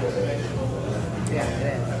 Yeah,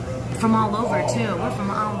 it is. From all over too. We're from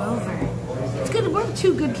all over. It's good. We're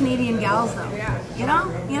two good Canadian gals though. Yeah. You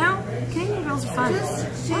know? Canadian girls are fun.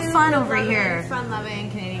 We're fun over here. Fun-loving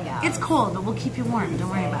Canadian gal. It's cold, but we'll keep you warm. Don't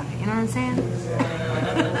worry about it. You know what I'm saying?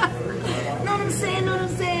 Know what I'm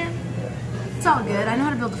saying? It's all good. I know how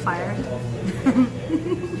to build a fire.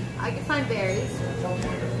 I can find berries.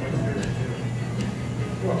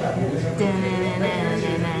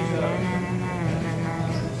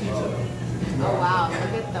 Oh wow,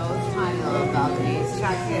 look at those tiny little balconies.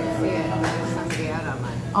 Check it, see it. There's somebody out on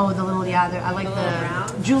mine. Oh, the little, yeah, I like The little round?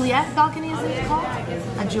 the Juliet balcony, is it yeah, called? yeah, I guess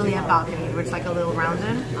A Juliet balcony, where it's like a little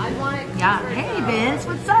rounded. I want it. Yeah. Hey, Vince,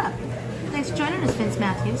 what's up? Thanks for joining us, Vince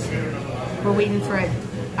Matthews. We're waiting for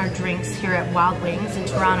our drinks here at Wild Wings in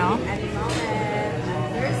Toronto. Any moment.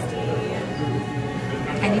 I'm thirsty.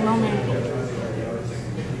 Any moment.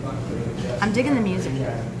 I'm digging the music.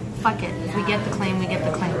 Fuck it. If we get the claim, we get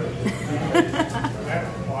the claim.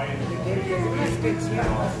 good too.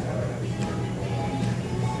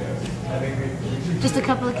 Just a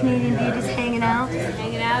couple of Canadian beauties hanging out.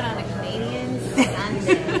 Hanging out on a Canadian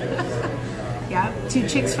Sunday. Yeah, 2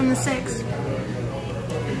 chicks from the 6.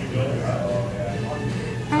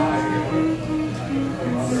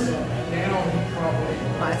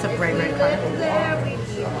 Oh, it's a bright red car. There, we'd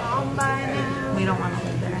be home by now. We don't want to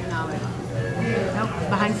live there. No, we don't. Nope.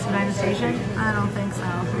 Behind Spadina Station? I don't think so.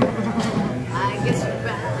 I guess you're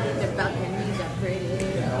right. The balconies are pretty.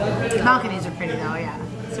 The balconies are pretty though, yeah.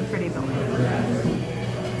 It's a pretty building. I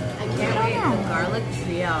can't wait. The garlic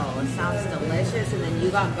trio. It sounds delicious. And then you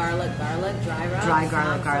got garlic, dry rub. Dry garlic,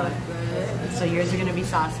 Sounds garlic. So good. So yours are going to be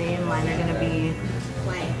saucy and mine are going to be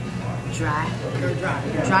Plain. dry. Or dry.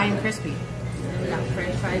 Dry and crispy. And then we got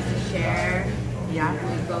French fries to share. Yeah. We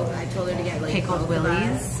both. I told her to get like Pickled both of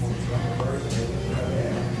us. willies.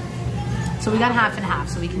 So we got half and half,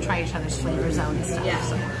 so we can try each other's flavors out and stuff. Yeah.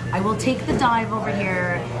 So I will take the dive over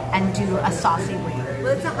here and do a saucy wing. Well,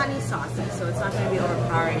 it's a honey saucy, so it's not going to be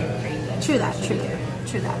overpowering and creamy. True that, true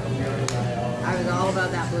that. I was all about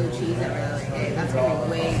that blue cheese. I really like, hey, that's going to be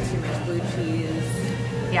way too much blue cheese.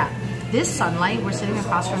 Yeah. This sunlight, we're sitting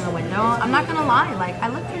across from the window. I'm not gonna lie, like I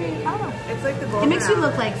look pretty, I don't know. It's like the It golden makes you hour.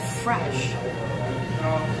 look like fresh.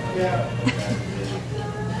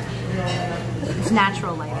 It's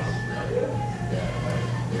natural lighting.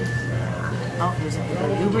 Oh, there's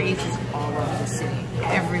an Uber Eats is all over the city.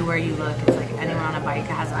 Everywhere you look, it's like anyone on a bike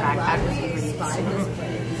that has a backpack with Uber Eats.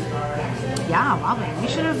 Yeah, wow, man. We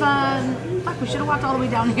should have, we should have walked all the way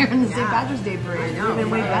down here in the St. Patrick's Day parade. It would have been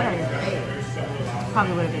way better.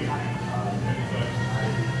 Probably would have been better.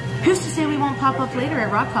 Who's to say we won't pop up later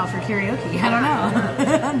at Rockpile for karaoke? I don't know.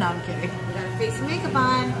 No, I'm kidding. We got a face and makeup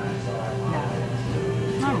on. No.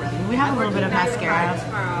 Not really. We have a little bit of mascara. I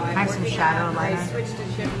have some shadow I liner. switched to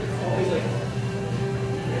shift.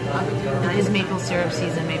 It is maple syrup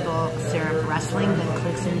season, maple syrup wrestling, then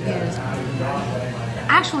clicks and views.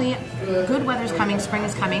 Actually, good weather's coming, spring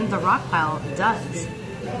is coming. The Rockpile does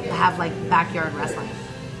have like backyard wrestling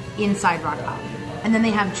inside Rockpile. And then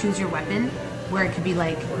they have choose your weapon, where it could be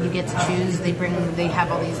like you get to choose. They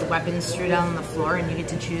have all these weapons strewed out on the floor, and you get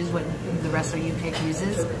to choose what the wrestler you pick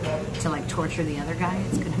uses to like torture the other guy.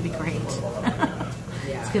 It's gonna be great.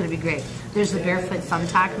 It's gonna be great. There's the barefoot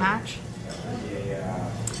thumbtack match.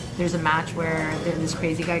 There's a match where this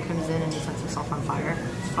crazy guy comes in and he sets himself on fire.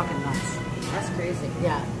 It's fucking nuts. That's crazy.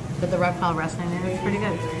 Yeah, but the Rockpile wrestling there is pretty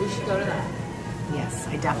good. We should go to that. Yes,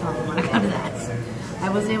 I definitely want to go to that. I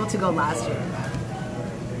wasn't able to go last year.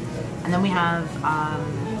 And then we have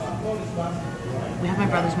my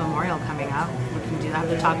brother's memorial coming up. We can do that. I have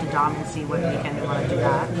to talk to Dom and see what weekend we want to do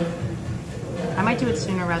that. I might do it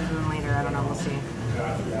sooner rather than later. I don't know. We'll see.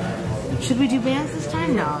 Should we do bands this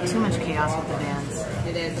time? No, too much chaos with the bands.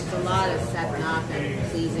 It is. It's a lot of setting up and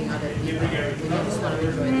pleasing other people. We just want to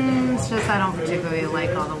enjoy the day. It's just I don't particularly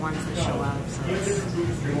like all the ones that show up. So it's,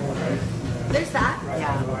 There's that.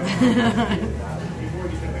 yeah.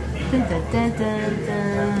 Dun, dun, dun, dun,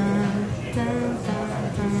 dun, dun,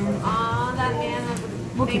 dun. Aw, that man has a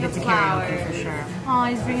We'll thing keep it of to flowers. karaoke for sure. Oh,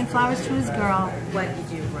 he's bringing flowers to his girl. What did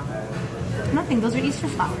you wrong? Nothing. Those are Easter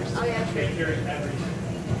flowers. Oh yeah, true.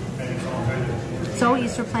 So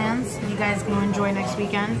Easter plans. You guys gonna enjoy next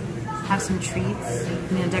weekend? Have some treats. You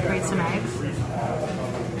gonna decorate some eggs.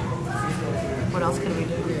 What else could we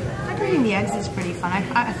do? Decorating the eggs is pretty fun.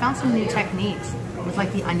 I found some new techniques with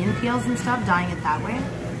like the onion peels and stuff, dyeing it that way.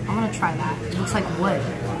 I'm gonna try that. It looks like wood.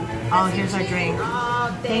 Oh, here's our drink. Oh,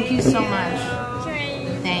 Thank you so much.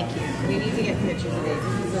 Train. Thank you. We need to get pictures of these.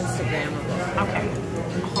 This is Instagrammable. Okay.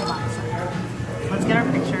 Hold on a second. Let's get our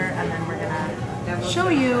picture and then we're gonna show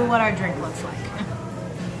you what our drink looks like.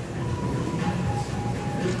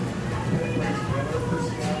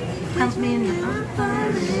 Help me in your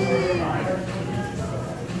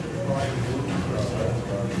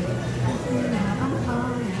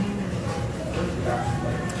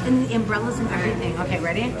and the umbrellas and everything. Okay,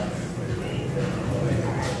 ready?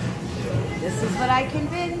 This is what I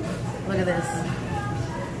convinced. Look at this.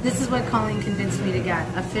 This is what Colleen convinced me to get.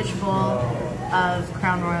 A fishbowl of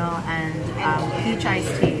Crown Royal and peach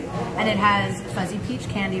iced tea. And it has fuzzy peach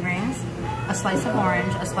candy rings, a slice of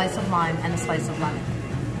orange, a slice of lime, and a slice of lemon.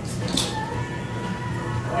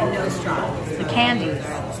 And no straws. The candies.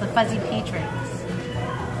 It's the fuzzy peach rings.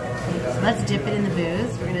 Let's dip it in the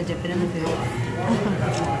booze. We're going to dip it in the booze.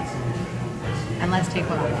 And let's take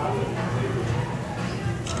one off.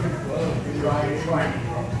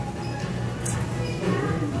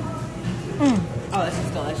 Oh, this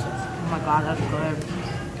is delicious. Oh my god, that's good.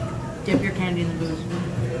 Dip your candy in the booze.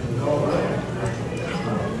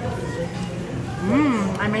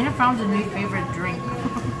 I made have found a new favorite drink. We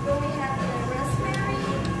have the raspberry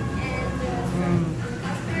and the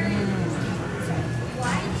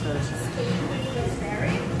white cheesecake with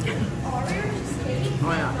raspberry, Oreo cheesecake,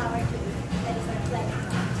 Oh, yeah. flour cake. That is our flavor.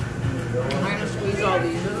 I'm gonna squeeze all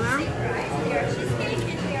these in there. Right? They are cheesecake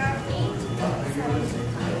and they are 8.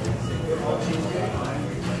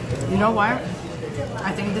 You know what?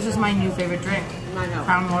 I think this is my new favorite drink. I know.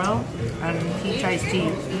 Crown Royal and peach iced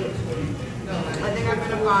tea. I think I'm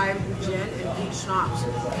gonna buy gin and peach schnapps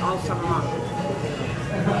all summer long.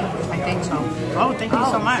 I think so. Oh, thank you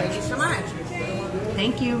so much. Thank you so much.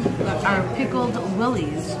 Thank you. Our pickled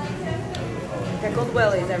willies. Pickled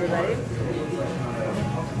willies, everybody.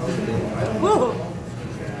 Woo!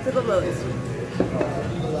 Pickled willies.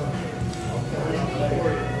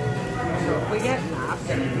 We get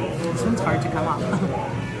napkin. This one's hard to come up.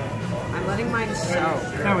 I'm letting mine soak.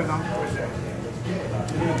 There we go.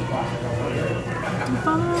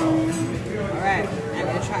 Alright, I'm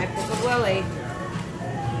gonna try pickled willy.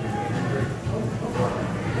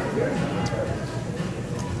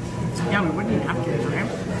 Yeah, we wouldn't need napkins, right?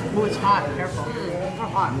 Oh, it's hot. Careful. It's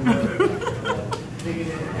hot.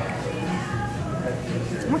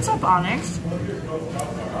 What's up, Onyx?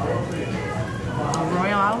 Royal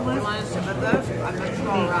You Olive? want to sip at this? I'm gonna go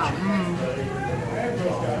around.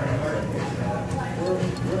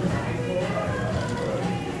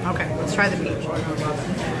 Okay, let's try the peach.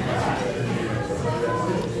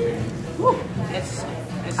 It's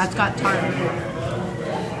That's got tart.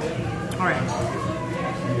 All right.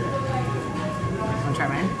 Want to try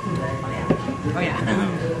mine? Oh yeah.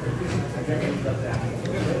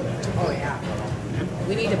 oh yeah.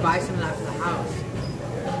 We need to buy some of that for the house.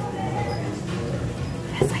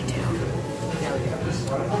 Yes, I do. Yeah, we do.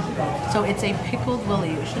 So it's a pickled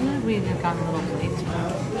willy. Shouldn't we have gotten little plates?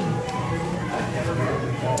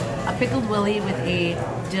 A pickled willy with a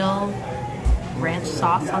dill ranch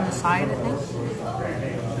sauce on the side, I think.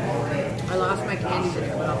 I lost my candies in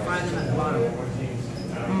here, but I'll find them at the bottom.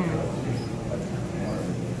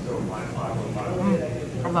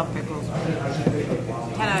 I love pickles. 10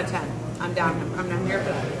 out of 10. I'm down. I'm here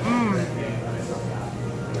for that.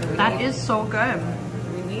 That is so good.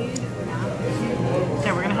 We need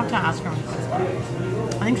Okay, we're gonna have to ask her when she comes back.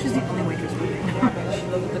 I think she's the only waitress working. she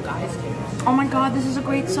look at the guys' table. Oh my god, this is a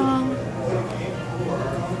great song.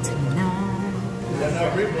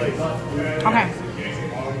 Okay.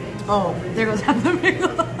 Oh, there goes half the pickle.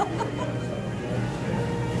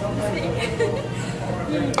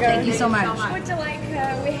 Thank you so much. Would you like,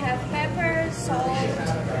 we have pepper, salt.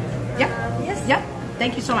 Yep. Yes. Yep.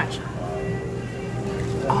 Thank you so much.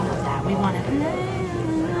 All of that. We want it.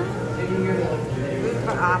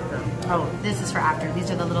 For after. Oh, this is for after. These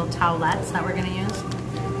are the little towelettes that we're going to use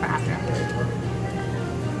for after.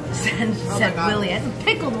 Said God. Willie.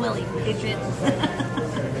 Pickled Willie. Patriot.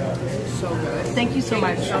 So good. Thank you so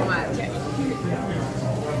much. Thank you so much.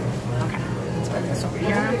 Okay. Let's put this over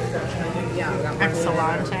here. Yeah, I got my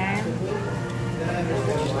Excellente.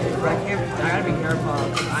 I gotta be careful.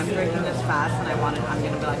 I'm drinking this fast, and I'm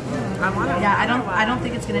gonna be like, I want it. Yeah, I don't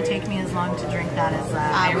think it's going to take me as long to drink that as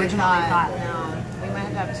I We originally thought. No, we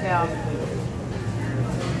might have to.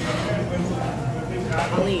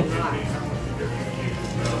 I'll leave. Relax.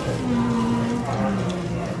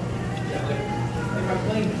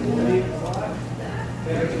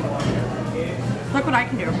 Look what I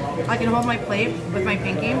can do. I can hold my plate with my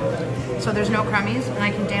pinky so there's no crummies, and I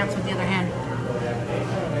can dance with the other hand.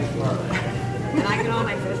 And I can hold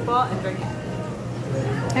my fishbowl and drink it.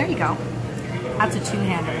 There you go. That's a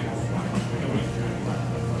two-hander.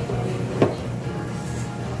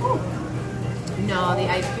 No, the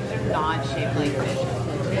ice cubes are not shaped like fish.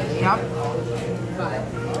 Yep. But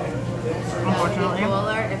Unfortunately.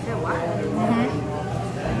 cooler if it was.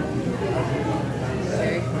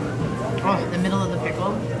 Very cool. Oh, the middle of the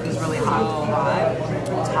pickle is really hot. So hot.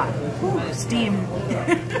 It's hot. Ooh, steam.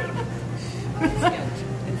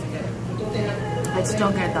 It's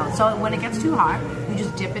still good though. So when it gets too hot, you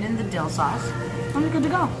just dip it in the dill sauce, and you're good to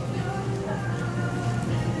go.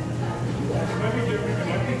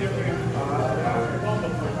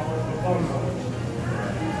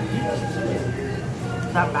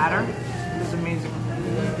 That batter is amazing.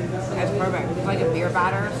 That's perfect. It's like a beer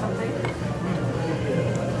batter or something.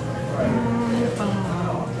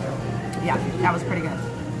 Yeah, that was pretty good.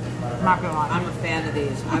 Not gonna lie. I'm a fan of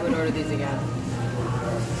these. I would order these again.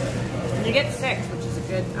 And you get 6, which is a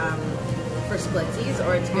good for splitsies,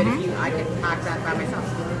 or it's good if you. I could pack that by myself.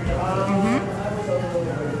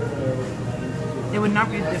 It would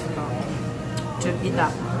not be difficult to eat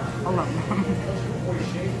that alone.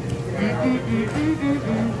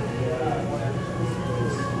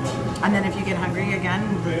 And then if you get hungry again,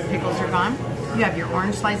 the pickles are gone. You have your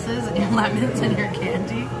orange slices and your lemons and your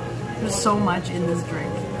candy. There's so much in this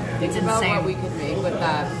drink. It's Think about insane. what we could make with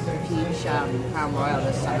that peach Crown Royal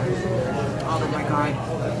this summer. Oh my god.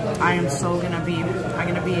 I am so gonna be,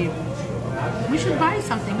 we should buy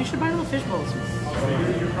something. We should buy little fish bowls.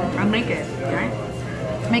 And make it, right?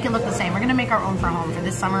 Make it look the same. We're gonna make our own for home for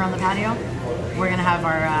this summer on the patio. We're gonna have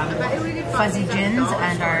our fuzzy gins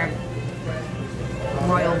and our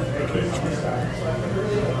royal peach.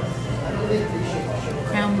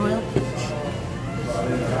 Crown Royal.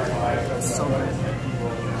 It's so good.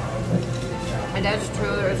 And that's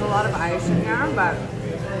true, there is a lot of ice in here, but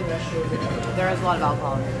there is a lot of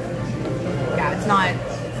alcohol in it. Yeah, it's not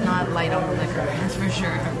light on the liquor, that's for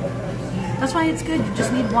sure. That's why it's good. You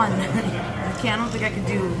just need one. I don't think I could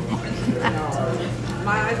do more than that.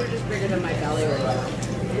 My eyes are just bigger than my belly right now.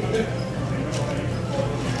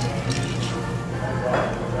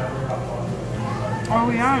 Oh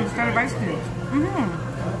yeah, instead of ice cream.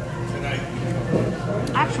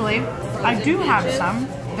 Actually, I do have some.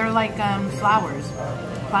 They're like flowers,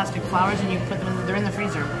 plastic flowers, and you put them in, they're in the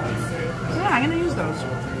freezer. Yeah, I'm gonna use those.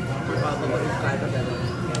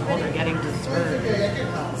 Oh, they're getting dessert.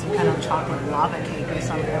 Some kind of chocolate lava cake or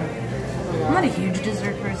something. I'm not a huge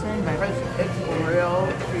dessert person, but It's real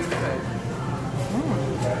cream cake.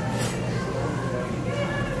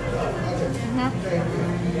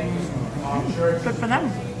 Good for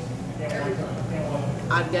them.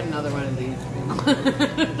 I'd get another one of these.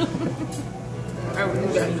 I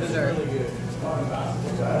wouldn't get dessert.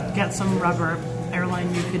 Get some rubber.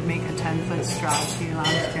 Airline, you could make a 10-foot straw to your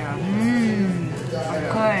lounge chair.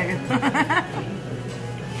 Good.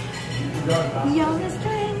 You're a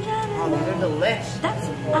stranger. Oh, these are delicious. That's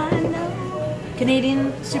I know.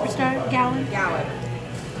 Canadian superstar Gowan. Gowan.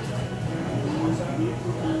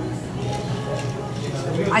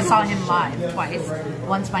 I saw him live twice.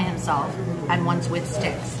 Once by himself and once with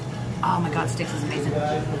Styx. Oh my god, Styx is amazing.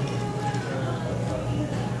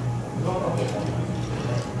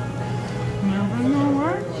 Never know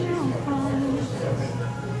where you'll find.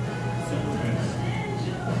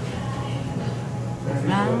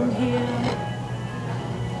 Around here.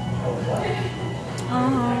 Oh.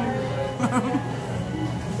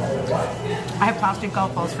 I have plastic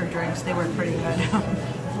golf balls for drinks. They work pretty good.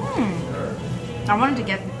 I wanted to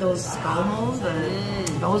get those skull moles.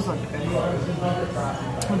 Those look good.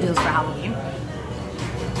 We'll do those for Halloween.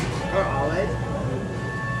 Or olive.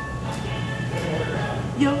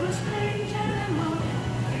 You're a strange animal.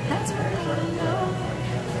 That's what I know.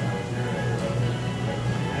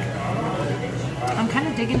 I'm kind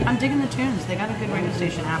of digging. I'm digging the tunes. They got a good radio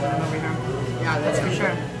station happening over here. Yeah, That's for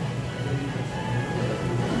sure.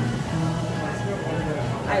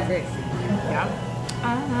 I agree. Yeah.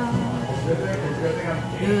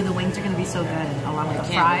 Ooh, the wings are gonna be so good, along with the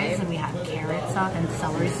can't fries, wait. and we have carrots up and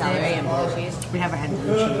celery Celery and sticks. blue cheese. We have our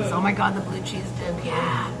blue cheese. Oh my god, the blue cheese dip.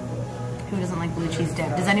 Yeah. Who doesn't like blue cheese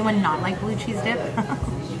dip? Does anyone not like blue cheese dip? You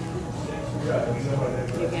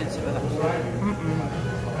can't sit with us.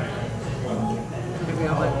 If you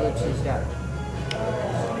don't like blue cheese dip.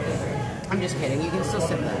 I'm just kidding. You can still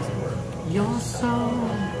sit with us. You're so...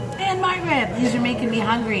 And my rib. These are making me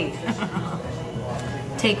hungry.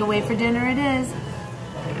 Takeaway for dinner it is.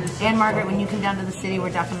 And Margaret, when you come down to the city,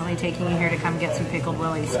 we're definitely taking you here to come get some pickled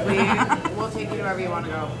willies. We'll take you wherever you want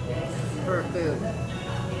to go for food.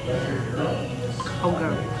 Oh,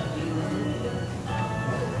 good.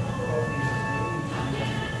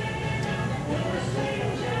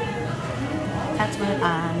 That's what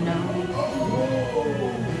I know.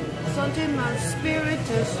 Something my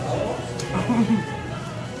spiritus.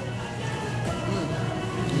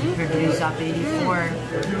 Everybody's up 84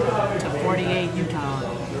 to 48 Utah.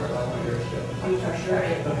 Let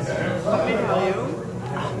me tell you.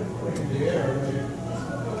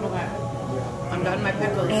 Okay. I'm done my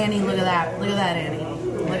pickles. Annie, look at that. Look at that, Annie.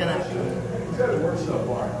 Look at that.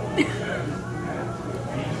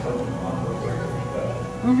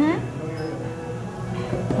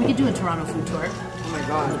 We could do a Toronto food tour. Oh my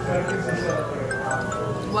god.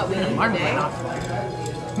 What we eat in a Margaret day? went off.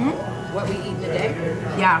 What we eat in a day?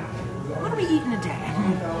 Yeah. What do we eat in a day?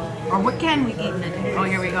 Or what can we eat in a day? Oh,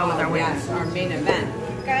 here we go with our wings. Yes, our main event.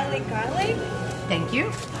 Garlic, Thank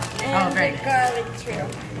you. and very the nice. garlic trio.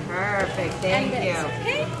 Perfect. Thank And you. this,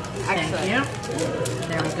 okay? Excellent. Thank you.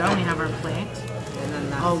 There we go. We have our plate. And then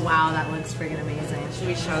that. Oh, wow. That looks friggin' amazing. Should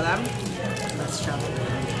we show them? Let's show them.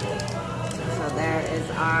 So there is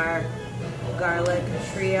our garlic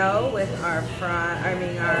trio with our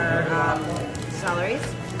celeries.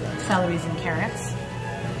 Celeries and carrots.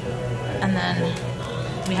 And then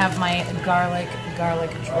We have my garlic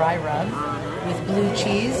dry rub with blue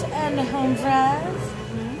cheese and home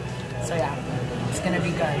fries. So yeah, it's gonna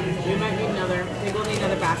be good. We might need another. Maybe we'll need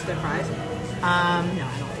another basket of fries. No, I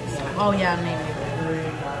don't think so. Oh yeah, maybe.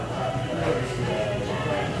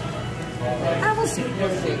 We'll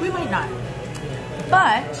see. We might not.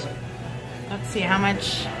 But let's see, how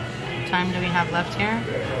much time do we have left here?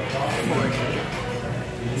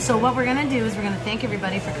 40. So what we're gonna do is we're gonna thank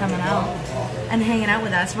everybody for coming out and hanging out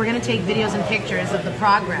with us. We're gonna take videos and pictures of the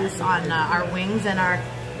progress on our wings and our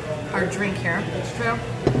drink here. It's true.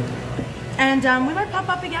 And we might pop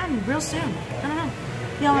up again real soon. I don't know.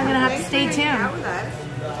 Y'all are gonna have to stay tuned.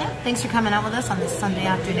 Yeah, thanks for coming out with us on this Sunday It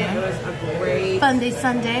afternoon. was a great. Fun day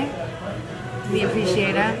Sunday. We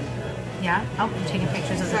appreciate it. Yeah. Oh, I'm taking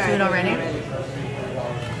pictures of the food already.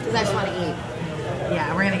 Because I just want to eat.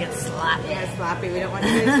 Yeah, we're gonna get sloppy. Yeah, sloppy. We don't want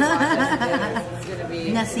you guys to watch us do this. It's gonna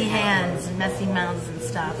be Messy hands, messy mouths and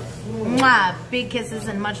stuff. Mwah! Big kisses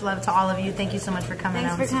and much love to all of you. Thank you so much for coming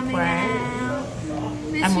out. Thanks for coming out.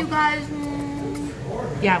 Miss you guys.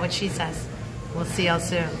 Yeah, what she says. We'll see y'all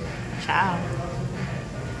soon. Ciao.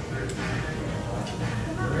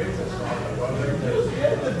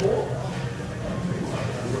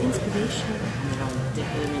 Inspiration.